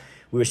Howe.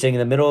 We were sitting in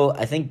the middle.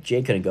 I think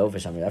Jake couldn't go for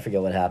some reason. I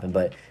forget what happened.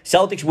 But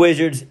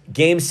Celtics-Wizards,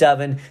 Game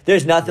 7.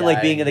 There's nothing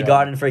like being in the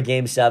Garden for a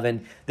Game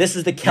 7. This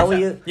was the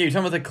Kelly... You're talking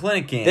about the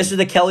clinic game. This was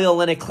the Kelly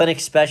Olynyk Clinic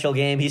special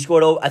game. He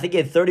scored, I think he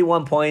had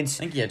 31 points.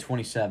 I think he had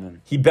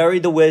 27. He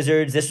buried the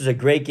Wizards. This was a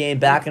great game,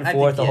 back and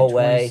forth the whole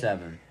way.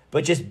 27.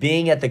 But just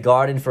being at the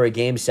Garden for a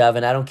Game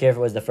 7, I don't care if it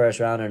was the first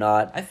round or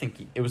not. I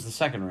think it was the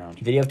second round.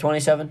 Did he have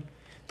 27?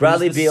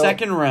 Bradley Beal.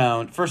 Second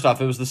round. First off,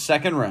 it was the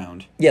second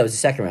round. Yeah, it was the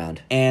second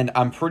round. And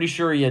I'm pretty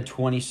sure he had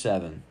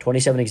 27.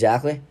 27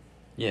 exactly?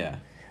 Yeah.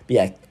 But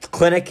yeah,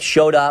 Clinic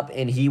showed up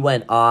and he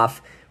went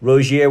off.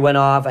 Rozier went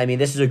off. I mean,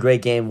 this is a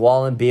great game.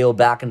 Wall and Beal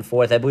back and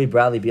forth. I believe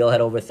Bradley Beal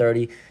had over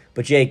 30.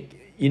 But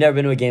Jake, you never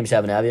been to a Game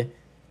 7, have you?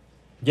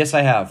 Yes,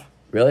 I have.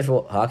 Really,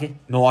 for hockey?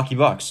 Milwaukee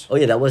Bucks. Oh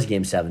yeah, that was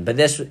Game 7. But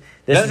this No,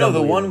 is the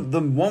unbelievable.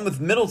 one with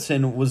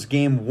Middleton was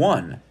Game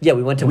 1. Yeah,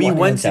 we went to We one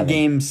went and to seven.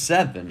 Game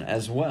 7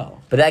 as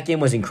well. But that game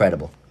was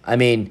incredible. I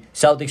mean,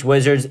 Celtics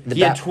Wizards. He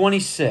had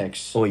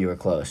 26. Oh, you were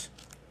close.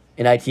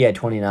 And IT had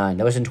 29.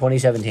 That was in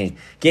 2017.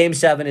 Game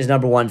 7 is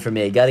number 1 for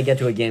me. Got to get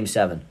to a Game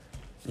 7.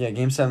 Yeah,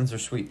 Game 7s are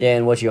sweet.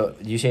 And what's your?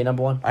 Do you say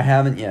number 1? I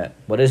haven't yet.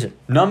 What is it?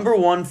 Number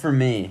 1 for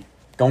me,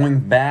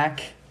 going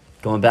back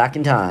Going back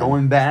in time.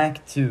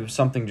 to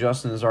something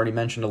Justin has already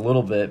mentioned a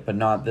little bit, but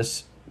not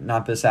this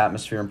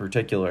atmosphere in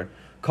particular.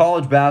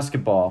 College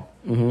basketball.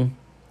 Mm-hmm.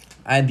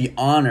 I had the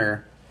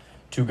honor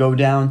to go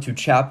down to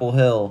Chapel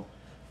Hill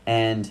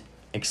and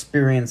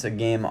experience a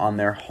game on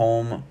their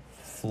home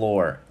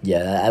floor.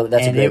 Yeah,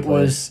 that's And a great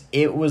place.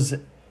 it was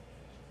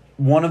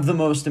one of the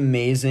most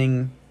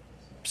amazing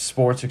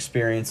sports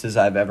experiences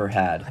I've ever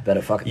had. I bet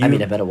it You-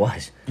 I bet it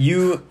was.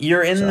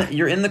 You're in Sorry.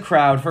 you're in the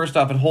crowd. First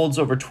off, it holds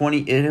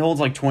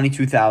like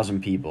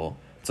 22,000 people.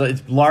 So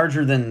it's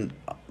larger than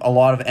a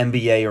lot of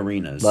NBA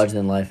arenas. Larger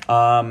than life.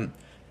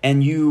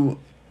 And you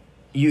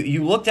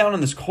look down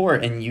on this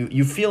court and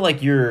you feel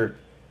like you're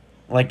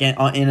like in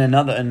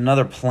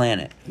another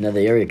planet. Another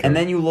area code. And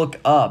then you look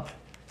up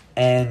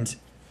and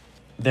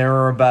there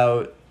are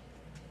about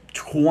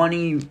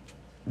 20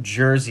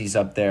 jerseys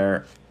up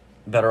there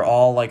that are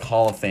all like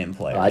Hall of Fame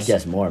players. I'd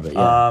guess more, but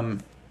yeah.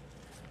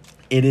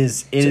 It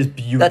is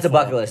beautiful. That's a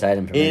bucket list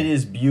item for me. It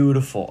is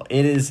beautiful.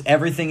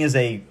 Everything is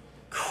a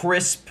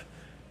crisp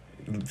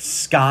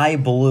sky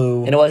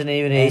blue. And it wasn't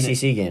even an And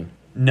ACC game.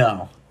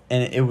 No,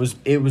 and it was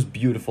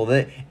beautiful.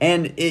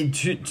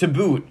 To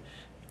boot,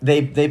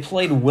 they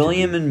played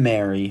William and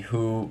Mary,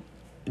 who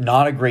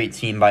not a great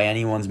team by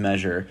anyone's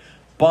measure,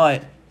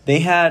 but they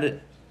had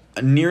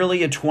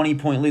nearly a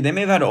 20-point lead. They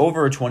may have had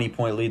over a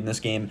 20-point lead in this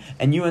game,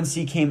 and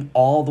UNC came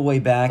all the way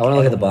back I wanna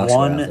look and at the box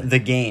score after. won the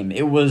game.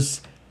 It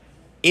was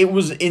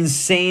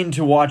insane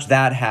to watch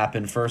that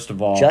happen. First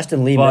of all,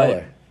 Justin Lee But-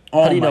 Miller.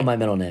 Oh How do you my- know my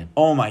middle name?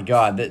 Oh my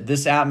God!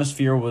 This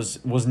atmosphere was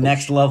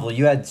next level.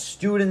 You had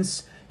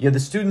students. You had the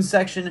student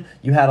section.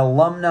 You had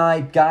alumni,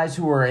 guys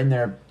who were in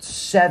their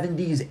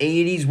 70s,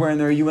 80s, wearing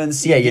their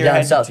UNC. Yeah, you're gear down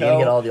head to south. You're gonna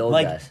toe. get all the old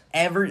like,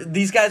 guys.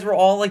 These guys were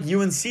all like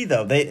UNC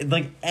though. They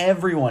like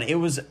everyone. It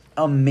was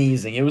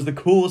amazing. It was the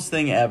coolest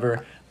thing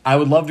ever. I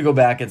would love to go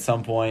back at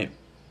some point.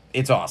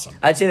 It's awesome.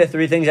 I'd say the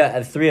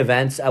three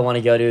events I want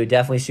to go to.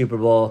 Definitely Super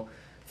Bowl,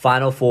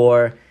 Final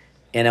Four,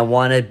 and I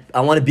want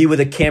to be with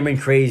the Cameron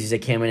Crazies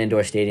at Cameron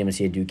Indoor Stadium and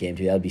see a Duke game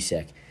too. That would be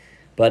sick.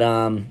 But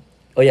oh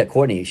yeah,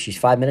 Courtney, she's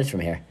 5 minutes from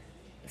here.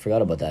 I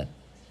forgot about that.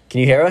 Can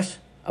you hear us?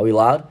 Are we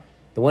loud?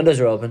 The windows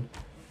are open.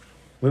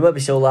 We might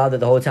be so loud that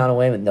the whole town of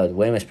Weymouth. No,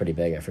 Weymouth's pretty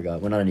big. I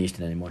forgot. We're not in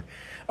Easton anymore.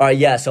 All right,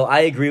 yeah. So I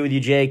agree with you,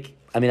 Jake.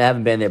 I mean, I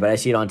haven't been there, but I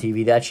see it on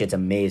TV. That shit's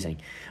amazing.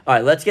 All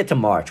right, let's get to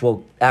March.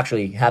 Well,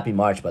 actually, happy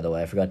March, by the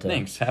way. I forgot to.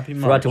 Thanks. Happy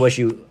Forgot March. to wish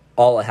you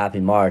all a happy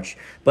March.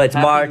 But it's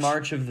Happy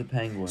March. of the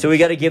Penguins. So we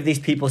got to give these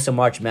people some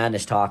March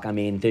Madness talk. I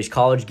mean, there's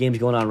college games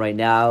going on right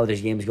now.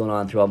 There's games going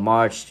on throughout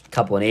March, a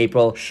couple in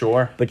April.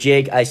 Sure. But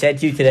Jake, I said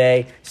to you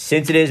today,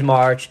 since it is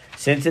March,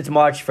 since it's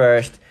March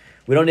 1st,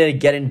 we don't need to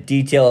get in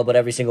detail about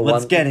every single one.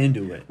 Let's get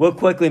into it. We'll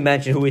quickly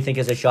mention who we think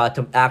has a shot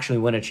to actually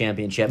win a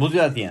championship. We'll do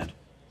that at the end.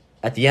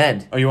 At the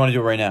end, Oh, you want to do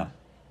it right now?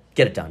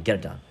 get it done. Get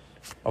it done.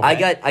 Okay.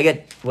 I got.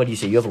 What do you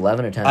say? You have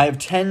 11 or 10? I have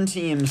 10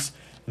 teams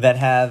that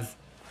have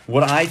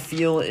what I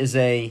feel is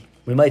a.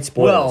 We might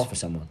spoil Well- this for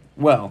someone.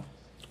 Well,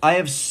 I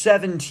have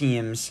 7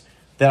 teams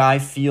that I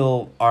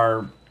feel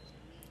are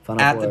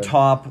Final at Four. the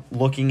top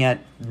looking at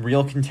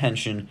real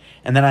contention.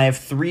 And then I have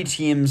 3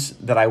 teams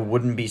that I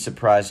wouldn't be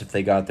surprised if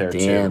they got there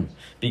Damn. too.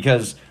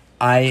 Because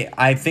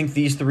I think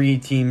these 3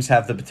 teams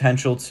have the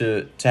potential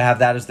to have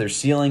that as their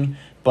ceiling,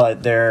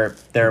 but their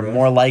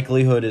more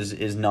likelihood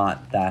is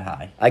not that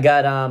high. I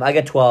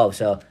got 12.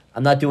 So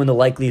I'm not doing the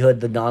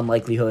likelihood, the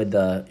non-likelihood,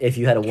 the if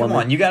you had a Come woman.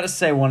 on, you got to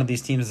say one of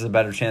these teams has a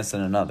better chance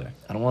than another.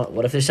 I don't want.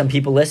 What if there's some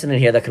people listening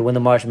here that could win the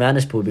March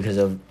Madness pool because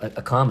of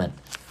a comment?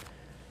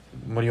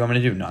 What do you want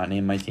me to do? Not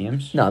name my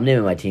teams? No, I'm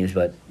naming my teams,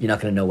 but you're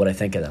not going to know what I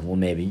think of them. Well,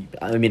 maybe.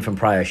 I mean, from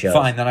prior shows.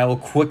 Fine, then I will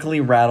quickly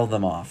rattle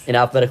them off. In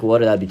alphabetical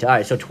order, that'd be all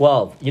right. So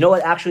 12. You know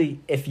what? Actually,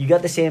 if you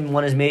got the same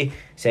one as me,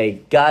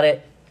 say got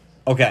it.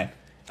 Okay,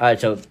 All right.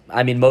 So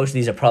I mean, most of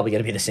these are probably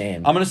going to be the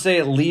same. I'm going to say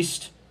at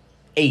least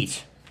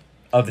 8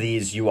 of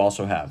these you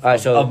also have. All right,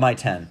 so- of my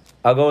 10.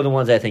 I'll go with the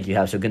ones I think you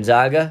have. So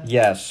Gonzaga,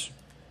 Yes.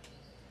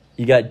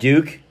 you got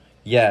Duke.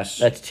 Yes.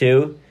 That's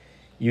 2.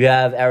 You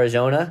have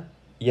Arizona.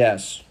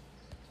 Yes.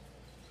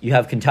 You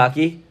have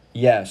Kentucky.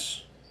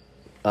 Yes.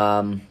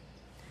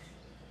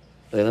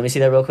 Wait, let me see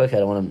that real quick. I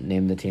don't want to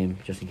name the team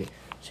just in case.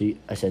 So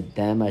I said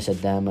them. I said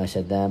them. I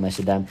said them. I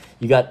said them.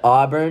 You got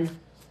Auburn.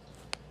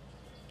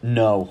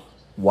 No.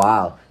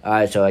 Wow. All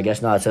right. So I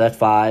guess not. So that's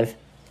 5.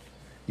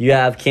 You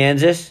have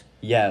Kansas.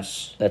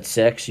 Yes. That's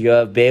 6. You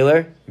have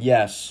Baylor.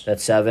 Yes.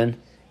 That's 7.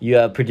 You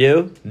have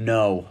Purdue.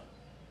 No.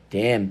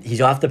 Damn, he's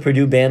off the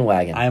Purdue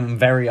bandwagon. I am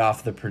very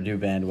off the Purdue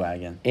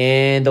bandwagon.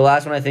 And the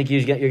last one I think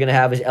you're going to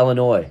have is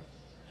Illinois.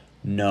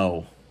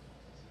 No.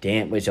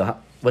 Damn, wait, so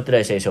what did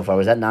I say so far?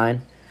 Was that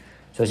 9?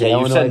 So I said Yeah, you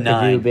Illinois, said Purdue,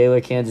 9.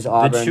 Baylor, Kansas,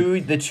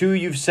 Auburn. The two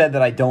you've said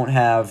that I don't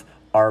have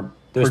are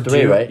There's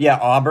Purdue, 3, right? Yeah,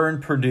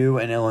 Auburn, Purdue,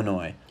 and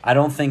Illinois. I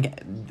don't think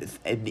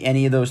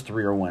any of those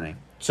 3 are winning.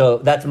 So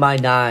that's my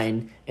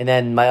 9. And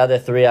then my other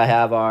 3 I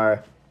have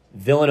are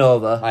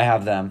Villanova. I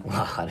have them.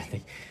 Wow, I don't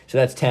think. So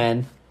that's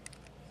 10.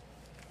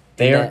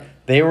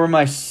 They were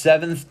my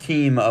 7th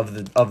team of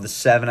the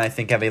 7. I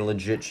think have a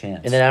legit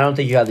chance. And then I don't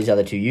think you have these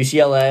other 2.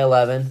 UCLA,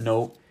 11.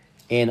 Nope.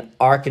 And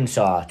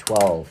Arkansas,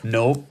 12.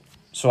 Nope.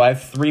 So I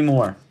have 3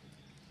 more.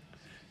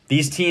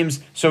 These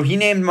teams. So he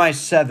named my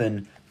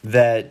 7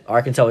 that.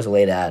 Arkansas was a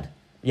late ad.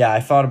 Yeah, I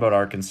thought about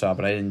Arkansas,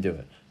 but I didn't do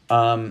it.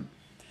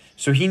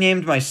 So he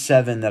named my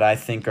 7 that I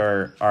think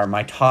are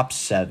my top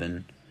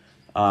 7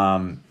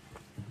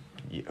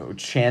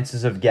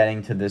 chances of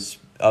getting to this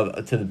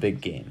to the big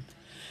game.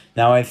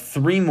 Now I have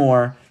 3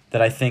 more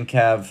that I think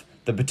have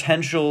the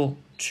potential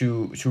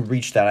to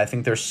reach that. I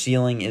think their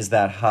ceiling is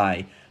that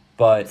high,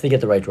 but They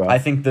get the right draw. I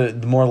think the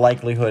more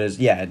likelihood is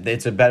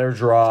it's a better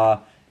draw.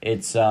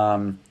 It's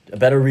a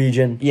better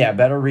region. yeah,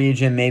 better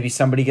region. Maybe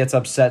somebody gets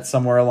upset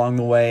somewhere along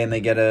the way and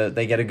they get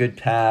a good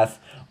path,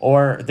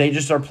 or they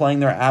just are playing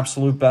their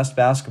absolute best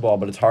basketball,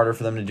 but it's harder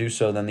for them to do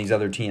so than these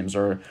other teams,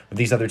 or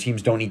these other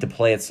teams don't need to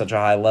play at such a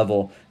high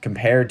level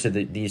compared to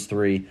these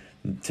 3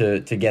 to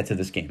get to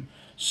this game.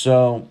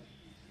 So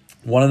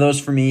one of those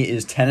for me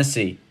is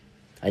Tennessee.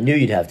 I knew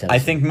you'd have Tennessee. I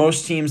think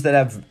most teams that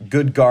have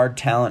good guard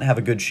talent have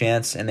a good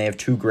chance, and they have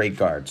 2 great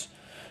guards.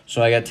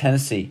 So I got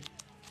Tennessee.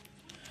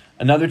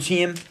 Another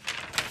team,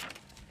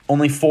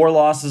 only 4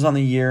 losses on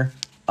the year,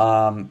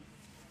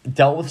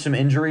 dealt with some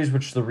injuries,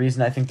 which is the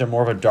reason I think they're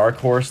more of a dark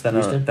horse than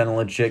a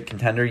legit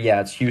contender.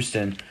 Yeah, it's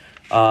Houston.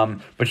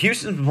 But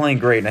Houston's been playing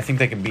great, and I think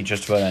they can beat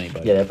just about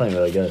anybody. Yeah, they're playing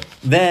really good.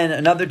 Then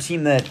another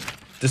team that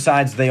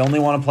decides they only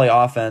want to play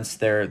offense.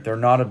 They're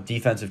not a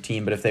defensive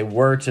team, but if they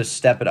were to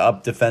step it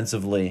up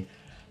defensively,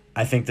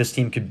 I think this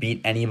team could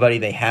beat anybody.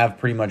 They have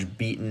pretty much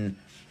beaten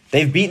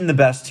the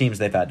best teams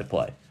they've had to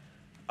play.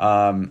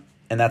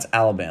 And that's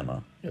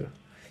Alabama.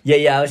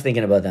 Yeah, I was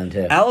thinking about them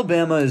too.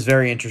 Alabama is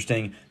very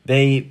interesting.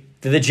 They're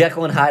the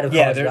Jekyll and Hyde of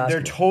college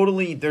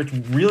basketball. they're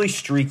really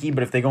streaky,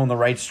 but if they go on the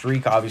right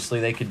streak, obviously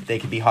they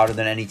could be hotter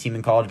than any team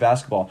in college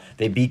basketball.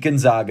 They beat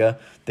Gonzaga.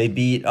 They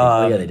beat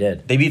they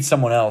did. They beat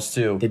someone else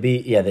too. If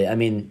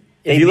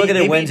you look at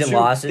their wins and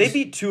losses, they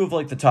beat 2 of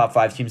like the top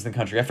 5 teams in the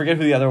country. I forget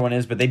who the other one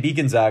is, but they beat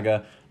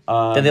Gonzaga.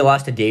 Then they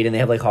lost to Dayton. They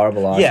have like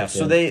horrible losses. Yeah,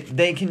 so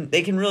they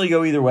can really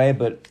go either way,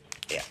 but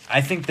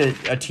I think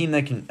that a team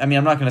that can. I mean,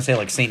 I'm not going to say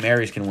like St.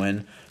 Mary's can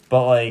win,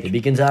 but like they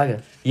beat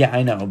Gonzaga. Yeah,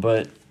 I know,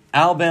 but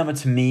Alabama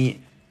to me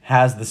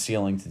has the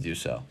ceiling to do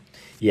so.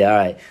 Yeah, all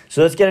right.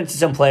 So let's get into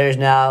some players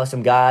now.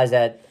 Some guys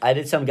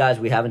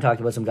we haven't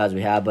talked about. Some guys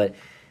we have, but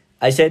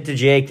I said to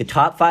Jake the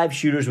top 5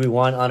 shooters we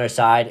want on our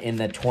side in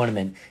the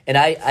tournament, and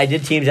I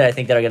did teams that I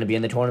think that are going to be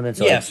in the tournament.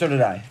 So yeah, so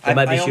did I.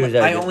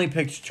 I only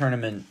picked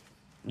tournament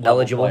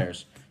eligible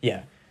players.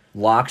 Yeah,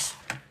 locks.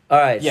 All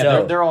right. Yeah,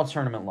 so they're all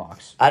tournament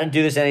locks. I didn't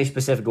do this in any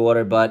specific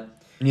order, but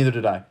Neither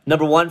did I.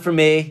 number 1 for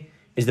me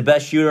is the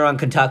best shooter on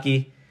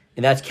Kentucky,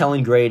 and that's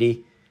Kellen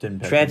Grady.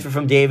 Didn't pick Transfer him.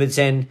 from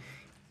Davidson.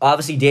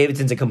 Obviously,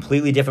 Davidson's a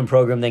completely different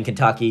program than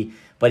Kentucky,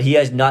 but he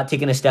has not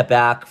taken a step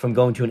back from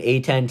going to an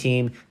A-10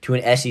 team to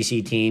an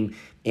SEC team,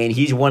 and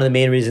he's one of the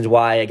main reasons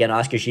why, again,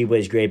 Oscar Tshiebwe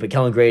is great, but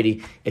Kellen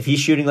Grady, if he's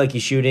shooting like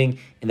he's shooting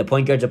and the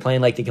point guards are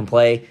playing like they can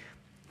play,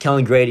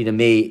 Kellen Grady, to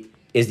me,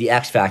 is the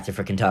X factor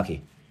for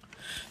Kentucky.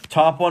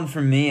 Top one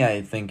for me,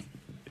 I think,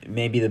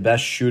 maybe the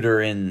best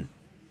shooter in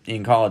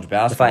college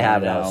basketball. If I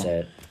have right it, now, I'll say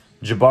it.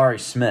 Jabari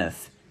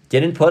Smith.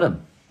 Didn't put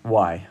him.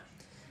 Why?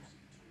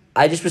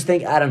 I just was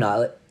thinking, I don't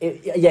know.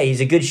 Yeah, he's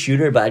a good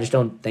shooter, but I just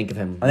don't think of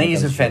him. I think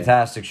he's a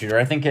fantastic shooter.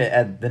 I think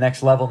at the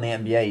next level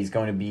in the NBA, he's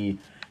going to be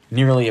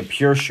nearly a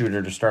pure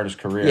shooter to start his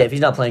career. Yeah, if he's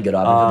not playing good,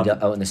 I'll be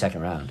out in the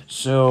second round.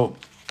 So,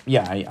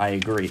 yeah, I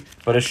agree.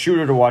 But a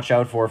shooter to watch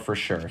out for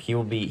sure. He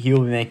will be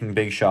making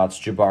big shots.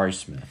 Jabari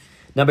Smith.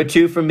 Number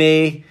 2 for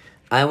me,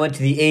 I went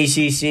to the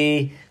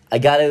ACC. I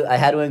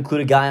had to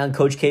include a guy on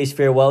Coach K's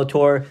farewell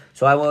tour,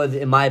 so I went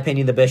with, in my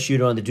opinion, the best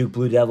shooter on the Duke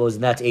Blue Devils,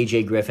 and that's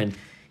AJ Griffin.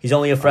 He's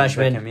only a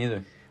freshman. I don't pick him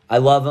either. I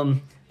love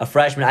him. A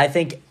freshman. I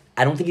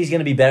don't think he's going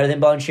to be better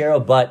than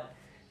Bonchero, but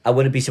I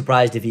wouldn't be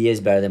surprised if he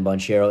is better than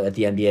Bonchero at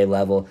the NBA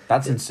level.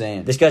 That's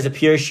insane. This guy's a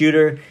pure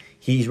shooter.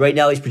 Right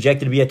now he's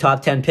projected to be a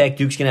top 10 pick.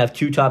 Duke's going to have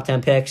 2 top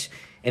 10 picks,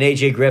 and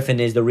AJ Griffin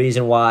is the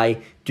reason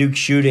why Duke's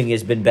shooting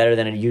has been better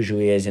than it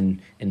usually is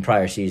in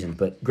prior seasons.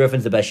 But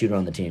Griffin's the best shooter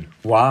on the team.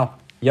 Wow.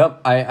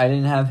 Yep, I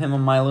didn't have him on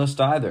my list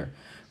either.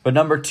 But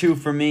number 2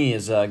 for me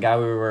is a guy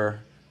we were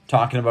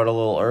talking about a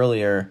little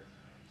earlier.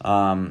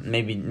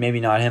 Maybe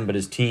not him, but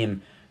his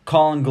team.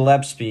 Colin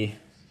Gillespie.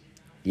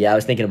 Yeah, I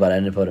was thinking about it. I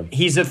didn't put him.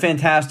 He's a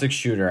fantastic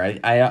shooter.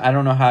 I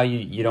don't know how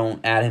you don't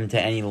add him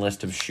to any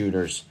list of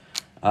shooters.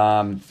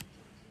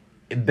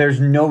 There's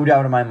no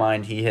doubt in my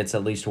mind he hits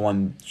at least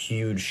one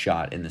huge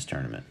shot in this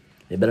tournament.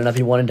 They better not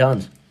be one and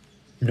dones.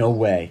 No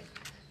way.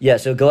 Yeah,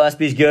 so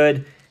Gillespie's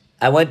good.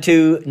 I went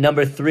to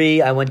number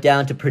 3. I went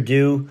down to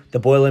Purdue, the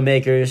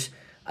Boilermakers.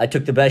 I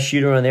took the best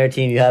shooter on their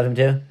team. You have him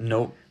too?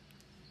 Nope.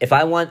 If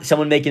I want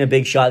someone making a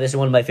big shot, this is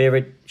one of my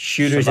favorite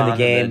shooters in the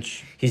game.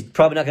 Stefanovic. He's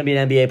probably not going to be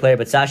an NBA player,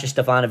 but Sasha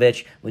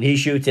Stefanovic, when he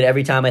shoots it,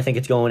 every time I think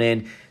it's going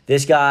in,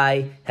 this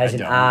guy has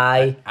an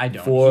eye I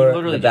don't. for He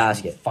literally the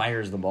just basket.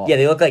 fires the ball. Yeah,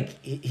 they look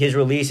like his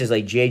release is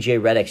like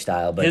JJ Redick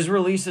style, but His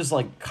release is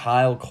like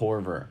Kyle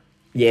Korver.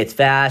 yeah, it's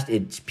fast,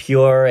 it's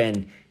pure,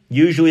 and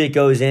usually it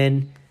goes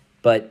in.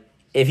 But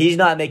if he's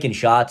not making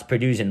shots,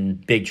 Purdue's in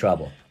big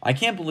trouble. I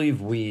can't believe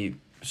we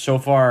so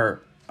far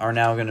are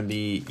now going to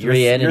be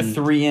 3 in You're and-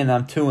 3 in,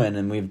 I'm 2 in,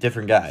 and we have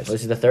different guys.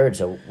 This is the third,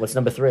 so what's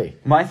number 3?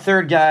 My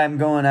third guy, I'm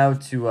going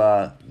out to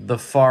the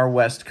far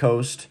west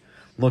coast,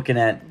 looking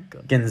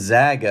at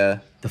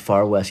Gonzaga. The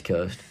far west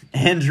coast.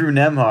 Andrew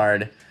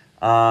Nemhard,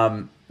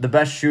 the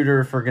best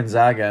shooter for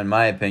Gonzaga, in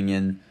my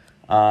opinion.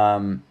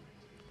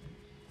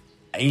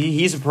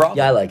 He's a problem.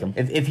 Yeah, I like him.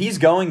 If he's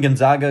going,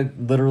 Gonzaga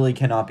literally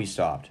cannot be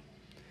stopped.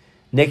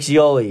 Nick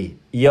Zioli.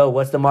 Yo,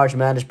 what's the March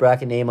Madness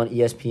bracket name on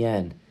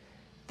ESPN?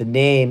 The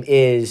name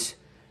is...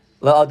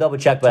 Well, I'll double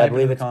check, but Type I it in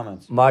believe the it's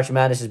comments. March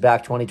Madness is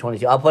back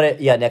 2022. I'll put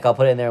it... Yeah, Nick, I'll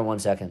put it in there in 1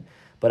 second.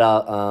 But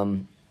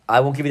I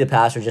won't give you the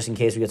password just in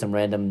case we get some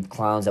random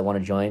clowns that want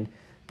to join.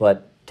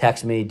 But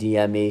text me,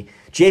 DM me.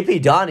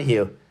 JP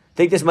Donahue.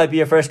 Think this might be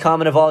your first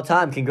comment of all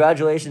time.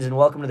 Congratulations and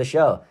welcome to the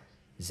show.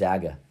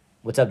 Zaga.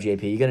 What's up,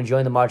 JP? You going to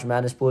join the March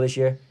Madness pool this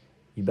year?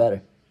 You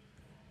better.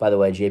 By the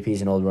way,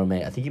 JP's an old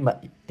roommate. I think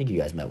you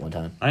guys met one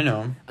time. I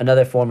know him.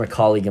 Another former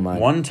colleague of mine.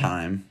 One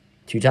time.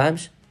 2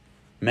 times?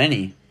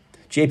 Many.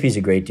 JP's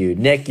a great dude.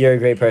 Nick, you're a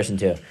great person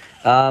too.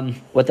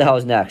 What the hell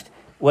is next?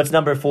 What's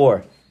number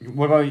 4?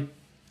 What about you?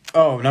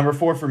 Oh, number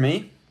 4 for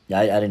me? Yeah,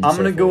 I didn't. I'm say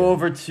going to 4 go yet.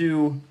 over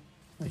to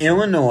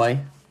Illinois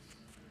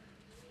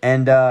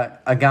and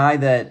a guy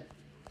that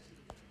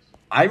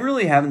I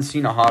really haven't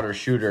seen a hotter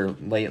shooter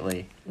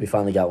lately. We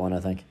finally got one, I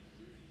think.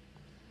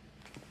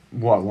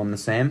 What, one the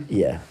same?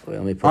 Yeah. Wait,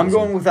 let me put I'm this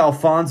going in. with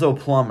Alfonso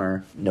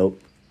Plummer.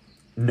 Nope.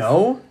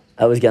 No?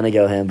 I was gonna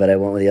go him, but I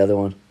went with the other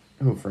one.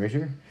 Who,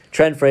 Frazier?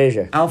 Trent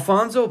Frazier.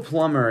 Alfonso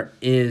Plummer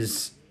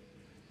is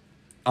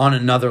on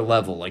another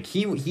level. Like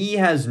he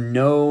has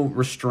no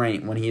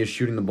restraint when he is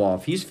shooting the ball.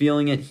 If he's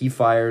feeling it, he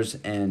fires,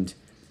 and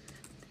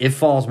it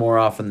falls more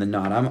often than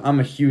not. I'm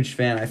a huge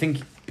fan. I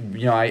think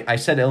I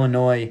said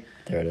Illinois.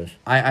 There it is.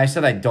 I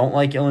said I don't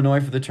like Illinois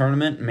for the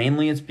tournament.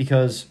 Mainly it's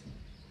because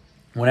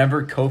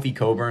whenever Kofi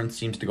Coburn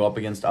seems to go up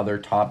against other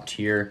top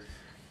tier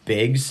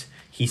bigs,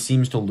 he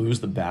seems to lose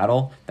the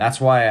battle. That's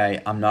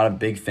why I'm not a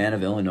big fan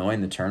of Illinois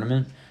in the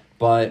tournament.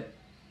 But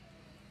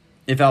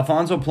if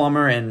Alfonso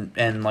Plummer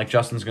and like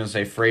Justin's going to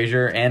say,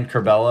 Frazier and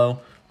Curbelo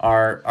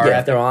are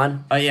If they're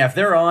on. if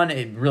they're on,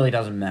 it really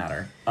doesn't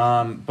matter.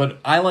 But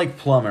I like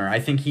Plummer. I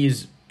think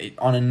he's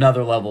on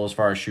another level as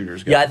far as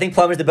shooters go. Yeah, I think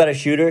Plummer's the better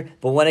shooter,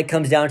 but when it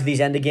comes down to these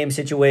end of game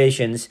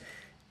situations,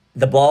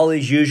 the ball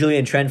is usually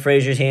in Trent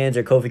Frazier's hands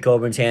or Kofi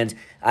Coburn's hands.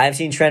 I've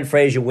seen Trent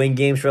Frazier win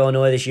games for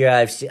Illinois this year.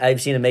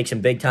 I've seen him make some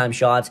big time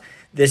shots.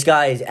 This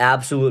guy is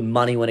absolute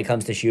money when it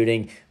comes to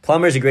shooting.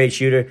 Plummer's a great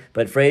shooter,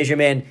 but Frazier,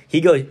 man,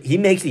 he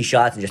makes these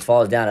shots and just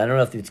falls down. I don't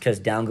know if it's because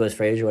down goes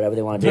Frazier, whatever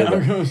they want to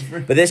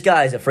do. But this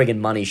guy is a friggin'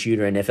 money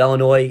shooter, and if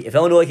Illinois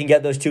can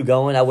get those two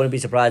going, I wouldn't be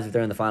surprised if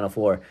they're in the Final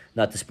Four.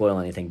 Not to spoil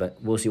anything, but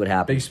we'll see what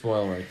happens. Big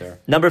spoil right there.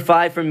 Number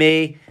 5 for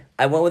me,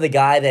 I went with a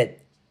guy that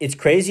it's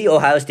crazy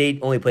Ohio State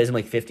only plays him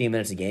like 15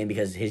 minutes a game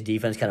because his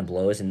defense kind of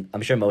blows, and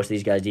I'm sure most of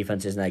these guys'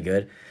 defense isn't that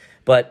good.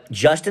 But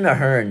Justin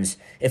Ahrens,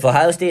 if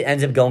Ohio State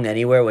ends up going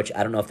anywhere, which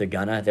I don't know if they're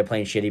gonna, they're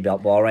playing shitty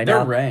ball right They're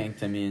now.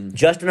 ranked. I mean,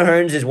 Justin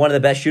Ahrens is one of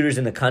the best shooters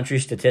in the country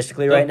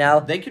statistically right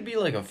now. They could be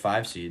like a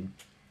 5 seed.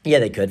 Yeah,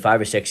 they could,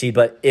 5 or 6 seed.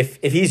 But if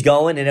he's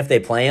going and if they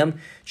play him,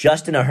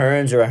 Justin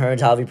Ahrens or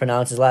Ahrens, however you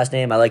pronounce his last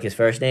name, I like his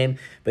first name.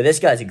 But this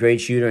guy's a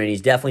great shooter, and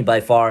he's definitely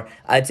by far,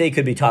 I'd say he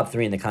could be top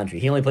 3 in the country.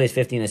 He only plays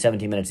 15 to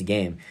 17 minutes a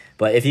game.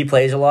 But if he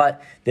plays a lot,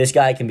 this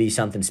guy can be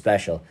something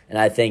special. And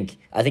I think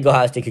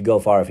Ohio State could go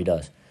far if he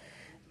does.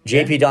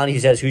 JP Donahue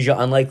says, who's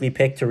your unlikely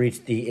pick to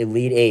reach the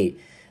Elite Eight?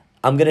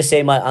 I'm going to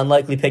say my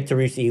unlikely pick to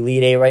reach the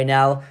Elite Eight right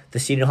now, the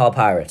Seton Hall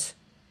Pirates.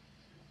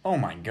 Oh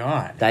my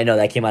god. I know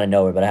that came out of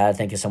nowhere, but I had to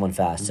think of someone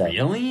fast. So.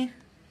 Really?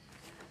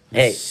 The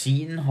Hey.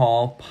 Seton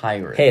Hall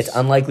Pirates. Hey, it's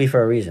unlikely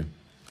for a reason.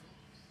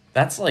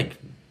 That's like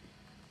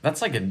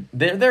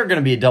they're going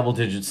to be a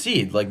double-digit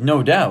seed, like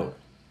no doubt.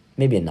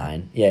 Maybe a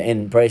 9. Yeah,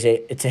 and Bryce,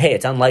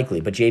 it's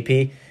unlikely. But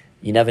JP,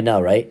 you never know,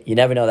 right? You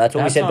never know. That's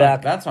what we said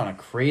back. That's on a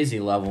crazy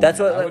level. That's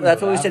man. I what wouldn't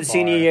that's go what we that said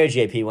senior far. year,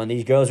 JP. When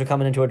these girls were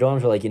coming into our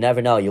dorms, we're like, you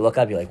never know. You look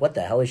up, you're like, what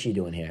the hell is she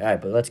doing here? All right,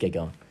 but let's get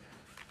going.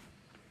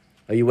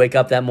 Or you wake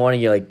up that morning,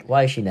 you're like,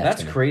 why is she next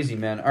That's to me? crazy,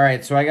 man. All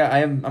right, so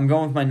I'm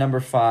going with my number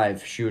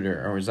 5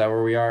 shooter, or is that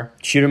where we are?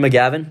 Shooter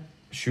McGavin?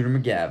 Shooter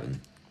McGavin.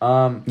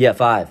 Yeah,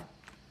 5.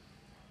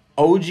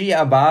 OG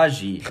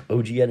Abaji.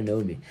 OG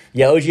Anunoby.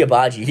 Yeah, OG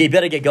Abaji. He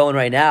better get going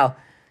right now.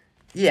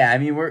 Yeah, I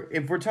mean,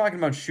 if we're talking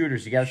about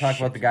shooters, you got to talk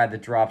about the guy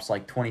that drops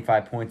like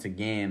 25 points a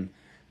game,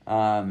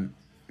 and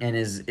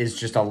is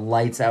just a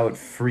lights out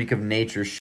freak of nature